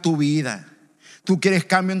cambio en tu vida. Tú quieres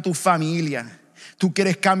cambio en tu familia. Tú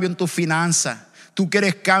quieres cambio en tu finanzas. Tú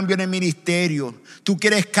quieres cambio en el ministerio. Tú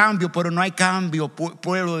quieres cambio, pero no hay cambio.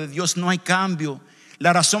 Pueblo de Dios, no hay cambio.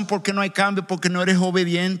 La razón por qué no hay cambio es porque no eres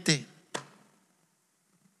obediente.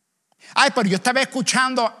 Ay, pero yo estaba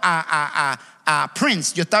escuchando a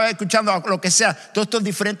Prince, yo estaba escuchando a lo que sea, todos estos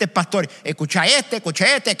diferentes pastores. Escucha este,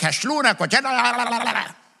 Cash Luna, escucha.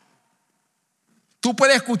 Tú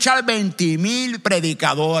puedes escuchar 20,000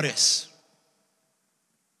 predicadores.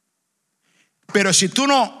 Pero si tú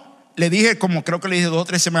no, le dije, como creo que le dije 2 o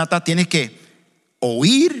 3 semanas atrás, tienes que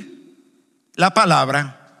oír la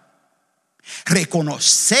palabra,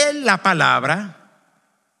 reconocer la palabra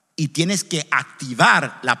y tienes que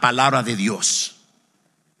activar la palabra de Dios.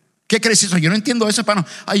 ¿Qué crees eso? Yo no entiendo eso, hermano.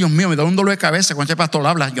 Ay, Dios mío, me da un dolor de cabeza cuando ese pastor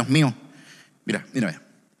habla. Dios mío. Mira.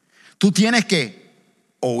 Tú tienes que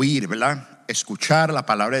oír, ¿verdad? Escuchar la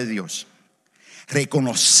palabra de Dios.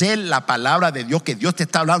 Reconocer la palabra de Dios, que Dios te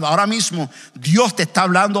está hablando. Ahora mismo Dios te está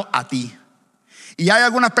hablando a ti. Y hay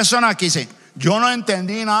algunas personas que dicen, yo no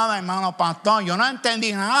entendí nada, hermano pastor. Yo no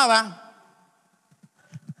entendí nada.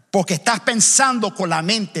 Porque estás pensando con la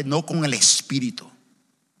mente, no con el espíritu.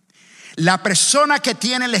 La persona que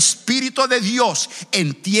tiene el espíritu de Dios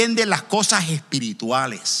entiende las cosas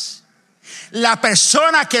espirituales. La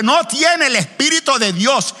persona que no tiene el espíritu de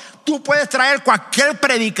Dios, tú puedes traer cualquier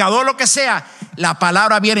predicador, lo que sea, la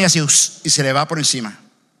palabra viene así y se le va por encima.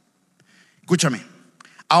 Escúchame,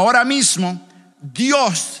 ahora mismo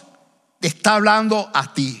Dios te está hablando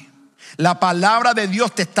a ti. La palabra de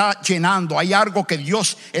Dios te está llenando. Hay algo que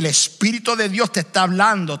Dios, el Espíritu de Dios te está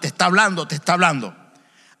hablando.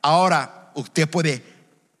 Ahora usted puede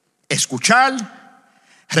escuchar,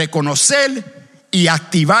 reconocer y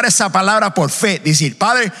activar esa palabra por fe. Decir,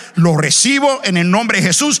 Padre, lo recibo en el nombre de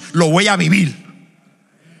Jesús, lo voy a vivir.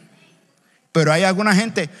 Pero hay alguna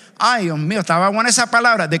gente, ay, Dios mío, estaba buena esa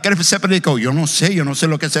palabra. ¿De qué se predicó? Yo no sé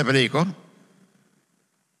lo que se predicó.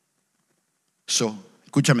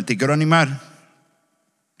 Escúchame, te quiero animar.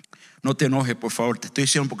 No te enojes, por favor. Te estoy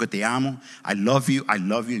diciendo porque te amo. I love you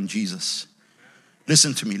in Jesus.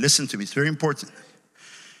 Listen to me. It's very important.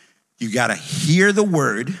 You got to hear the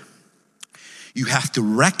word. You have to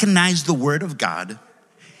recognize the word of God.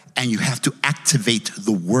 And you have to activate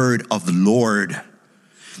the word of the Lord.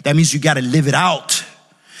 That means you got to live it out.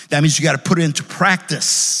 That means you got to put it into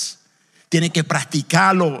practice. Tienes que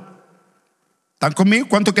practicarlo. ¿Están conmigo?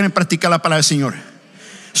 ¿Cuántos quieren practicar la palabra del Señor?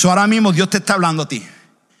 Ahora mismo Dios te está hablando a ti.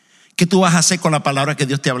 ¿Qué tú vas a hacer con la palabra que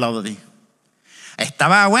Dios te ha hablado a ti?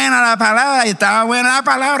 Estaba buena la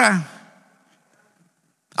palabra.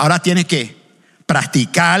 Ahora tienes que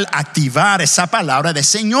practicar, activar esa palabra del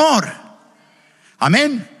Señor.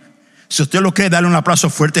 Amén. Si usted lo cree, dale un aplauso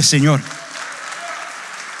fuerte, Señor.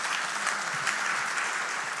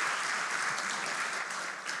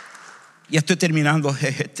 Ya estoy terminando.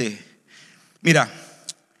 Mira,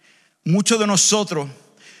 muchos de nosotros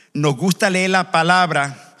nos gusta leer la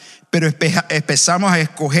palabra, pero empezamos a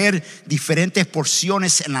escoger diferentes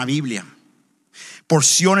porciones en la Biblia.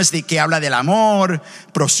 Porciones de que habla del amor,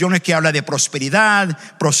 porciones que habla de prosperidad,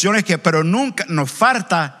 pero nunca nos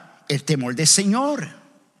falta el temor del Señor.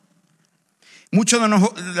 Muchas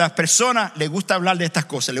de las personas les gusta hablar de estas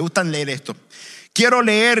cosas, les gusta leer esto. Quiero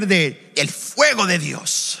leer de el fuego de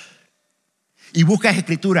Dios. Y buscas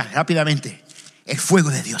escrituras rápidamente. El fuego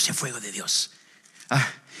de Dios.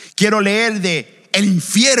 Quiero leer de el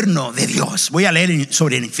infierno de Dios. Voy a leer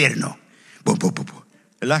sobre el infierno.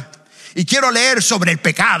 ¿Verdad? Y quiero leer sobre el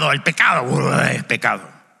pecado. El pecado.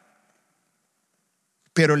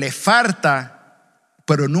 Pero le falta,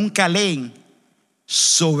 pero nunca leen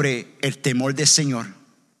sobre el temor del Señor.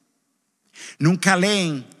 Nunca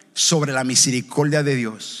leen sobre la misericordia de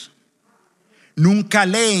Dios. Nunca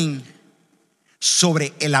leen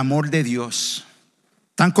sobre el amor de Dios.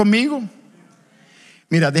 ¿Están conmigo?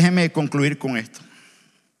 Mira, déjenme concluir con esto,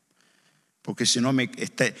 porque si no me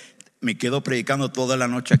quedo predicando toda la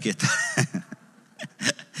noche aquí.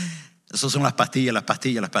 Esas son las pastillas.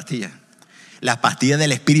 Las pastillas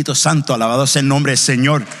del Espíritu Santo. Alabado sea el nombre del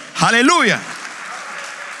Señor. Aleluya.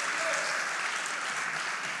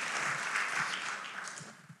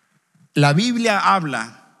 La Biblia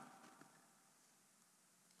habla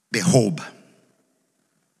de Job.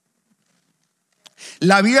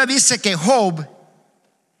 La Biblia dice que Job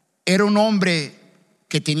era un hombre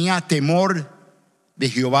que tenía temor de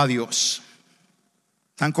Jehová Dios.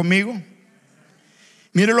 ¿Están conmigo?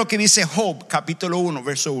 Mire lo que dice Job, capítulo 1,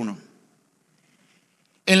 verso 1.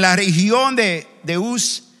 En la región de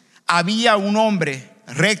Uz había un hombre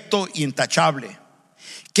recto y intachable,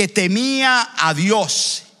 que temía a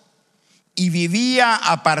Dios y vivía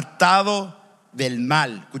apartado del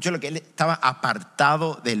mal. Escuchen lo que él estaba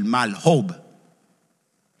apartado del mal. Job.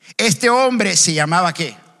 Este hombre se llamaba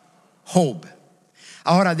 ¿qué? Job.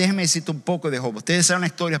 Ahora déjeme decirte un poco de Job. Ustedes saben la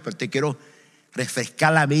historia, pero te quiero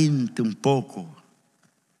refrescar la mente un poco.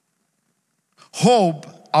 Job,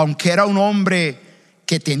 aunque era un hombre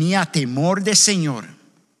que tenía temor del Señor,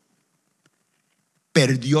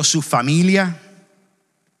 perdió su familia,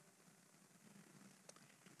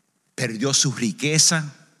 perdió su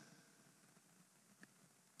riqueza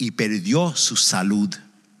y perdió su salud.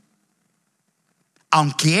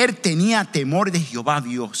 Aunque él tenía temor de Jehová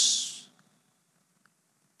Dios,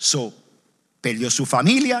 perdió su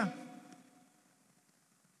familia,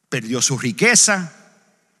 perdió su riqueza,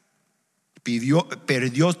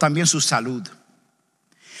 perdió también su salud.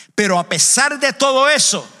 Pero a pesar de todo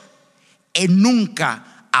eso, él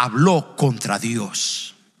nunca habló contra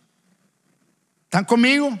Dios. ¿Están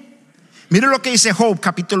conmigo? Miren lo que dice Job,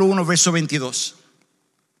 capítulo 1, verso 22.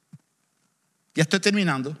 Ya estoy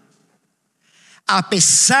terminando. A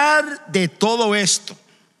pesar de todo esto,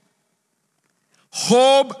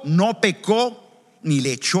 Job no pecó ni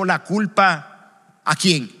le echó la culpa ¿a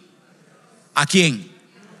quién? ¿A quién?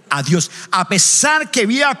 A Dios. A pesar que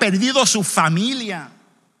había perdido su familia,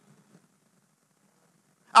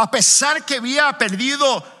 a pesar que había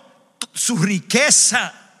perdido su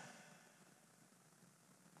riqueza,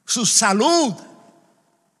 su salud.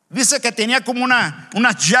 Dice que tenía como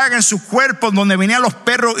una llaga en su cuerpo donde venían los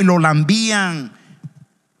perros y lo lambían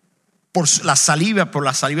por la saliva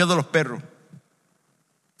de los perros.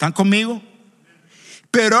 ¿Están conmigo?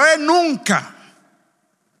 Pero él nunca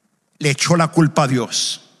le echó la culpa a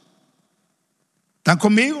Dios. ¿Están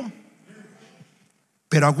conmigo?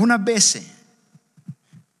 Pero algunas veces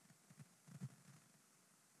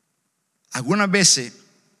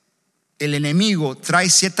el enemigo trae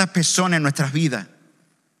ciertas personas en nuestras vidas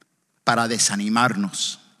para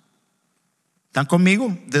desanimarnos. ¿Están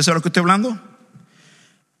conmigo? ¿De eso es lo que estoy hablando?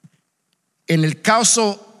 En el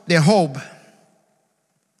caso de Job,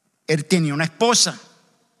 él tenía una esposa.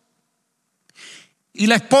 Y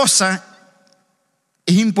la esposa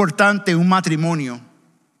es importante en un matrimonio.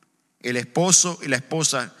 El esposo y la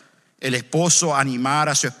esposa. El esposo animar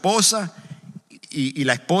a su esposa y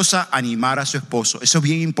la esposa animar a su esposo. Eso es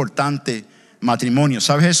bien importante, matrimonio.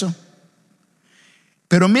 ¿Sabes eso?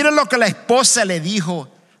 Pero miren lo que la esposa le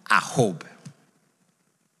dijo a Job.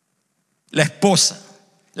 La esposa,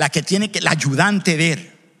 la que tiene que, la ayudante de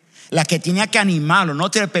él, la que tenía que animarlo.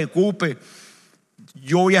 No te preocupes,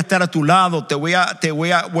 yo voy a estar a tu lado, voy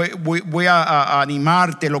a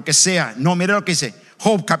animarte, lo que sea. No, mire lo que dice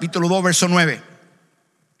Job capítulo 2 verso 9.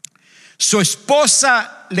 Su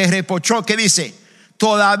esposa le reprochó, ¿qué dice?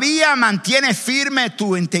 ¿Todavía mantienes firme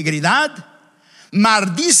tu integridad?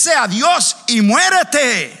 Maldice a Dios y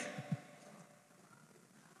muérete.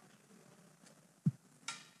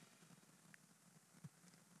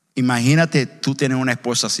 Imagínate tú tener una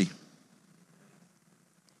esposa así.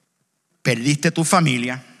 Perdiste tu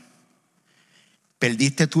familia,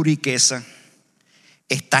 perdiste tu riqueza,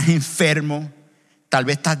 estás enfermo, tal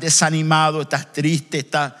vez estás desanimado, estás triste,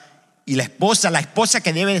 y la esposa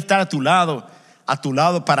que debe de estar a tu lado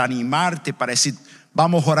para animarte, para decir,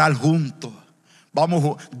 vamos a orar juntos.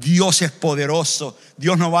 Dios es poderoso,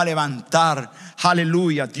 Dios nos va a levantar,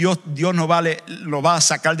 aleluya, Dios nos va a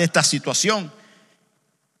sacar de esta situación.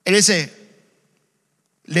 Él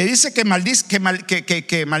le dice que maldizca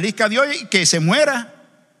a Dios y que se muera.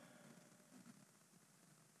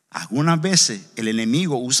 Algunas veces el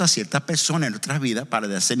enemigo usa a ciertas personas en nuestras vidas para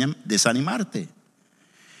desanimarte.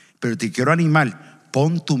 Pero te quiero animar,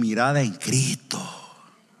 pon tu mirada en Cristo.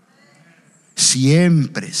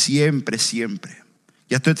 Siempre, siempre, siempre.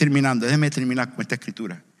 Ya estoy terminando, déjeme terminar con esta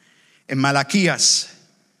escritura. En Malaquías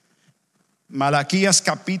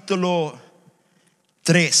capítulo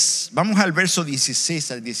 3, vamos al verso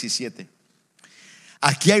 16 al 17.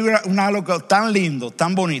 Aquí hay algo tan lindo,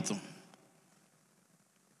 tan bonito.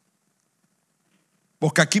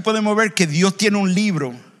 Porque aquí podemos ver que Dios tiene un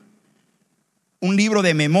libro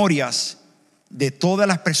de memorias de todas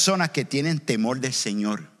las personas que tienen temor del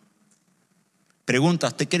Señor. Pregunta,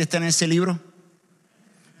 ¿usted quiere estar en ese libro?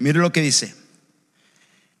 Mire lo que dice.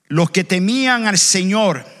 Los que temían al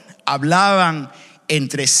Señor hablaban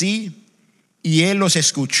entre sí y Él los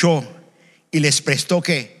escuchó y les prestó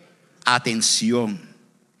 ¿qué? Atención.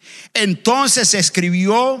 Entonces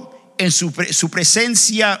escribió en su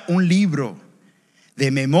presencia un libro de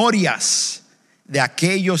memorias de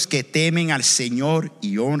aquellos que temen al Señor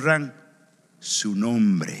y honran su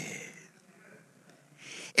nombre.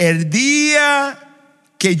 El día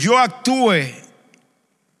que yo actúe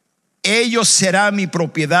ellos serán mi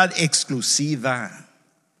propiedad exclusiva,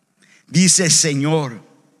 dice el Señor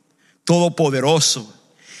Todopoderoso.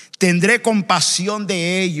 Tendré compasión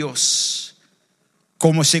de ellos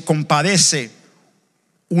como se compadece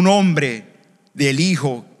un hombre del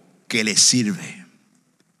hijo que le sirve.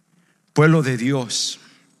 Pueblo de Dios,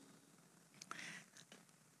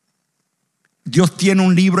 Dios tiene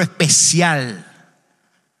un libro especial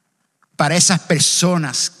para esas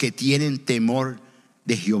personas que tienen temor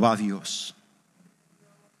de Jehová Dios.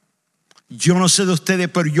 Yo no sé de ustedes,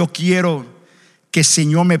 pero yo quiero que el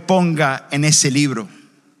Señor me ponga en ese libro.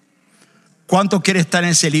 ¿Cuánto quiere estar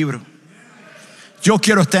en ese libro? Yo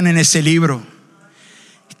quiero estar en ese libro.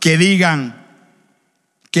 Que digan,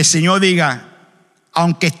 que el Señor diga,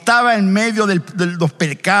 aunque estaba en medio de los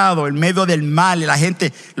pecados, en medio del mal, la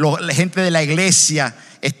gente de la iglesia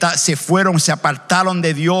se apartaron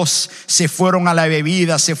de Dios, se fueron a la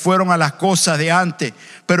bebida, se fueron a las cosas de antes.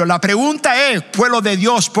 Pero la pregunta es, pueblo de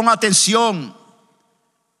Dios, pon atención.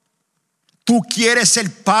 Tú quieres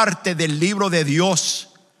ser parte del libro de Dios,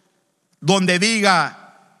 donde diga,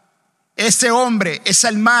 ese hombre, esa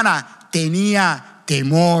hermana tenía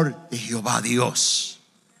temor de Jehová Dios.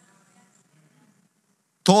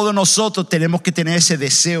 Todos nosotros tenemos que tener ese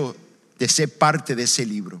deseo de ser parte de ese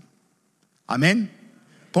libro. Amén.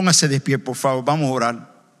 Póngase de pie, por favor, vamos a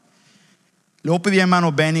orar. Le voy a pedir a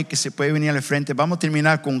hermano Benny que se puede venir al frente. Vamos a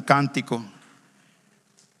terminar con un cántico.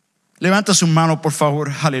 Levanta sus manos, por favor.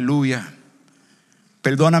 Aleluya.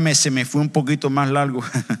 Perdóname, se me fue un poquito más largo.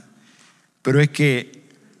 Pero es que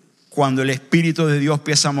cuando el Espíritu de Dios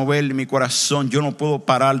empieza a mover mi corazón, yo no puedo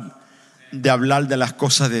parar de hablar de las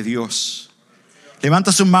cosas de Dios.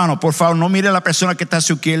 Levanta sus manos, por favor. No mire a la persona que está a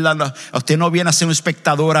su izquierda. Usted no viene a ser un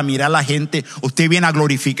espectador, a mirar a la gente. Usted viene a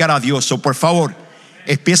glorificar a Dios. So, por favor,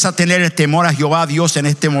 empieza a tener el temor a Jehová Dios en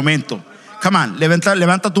este momento. Come on,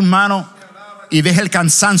 levanta tus manos y deja el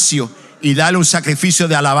cansancio y dale un sacrificio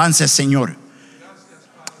de alabanza al Señor.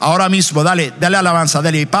 Ahora mismo, dale alabanza,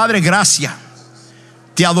 dale. Padre, gracias.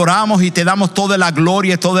 Te adoramos y te damos toda la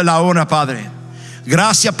gloria y toda la honra, Padre.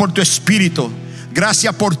 Gracias por tu Espíritu.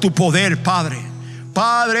 Gracias por tu poder, Padre.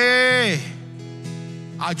 Padre,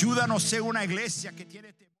 ayúdanos a ser una iglesia que tiene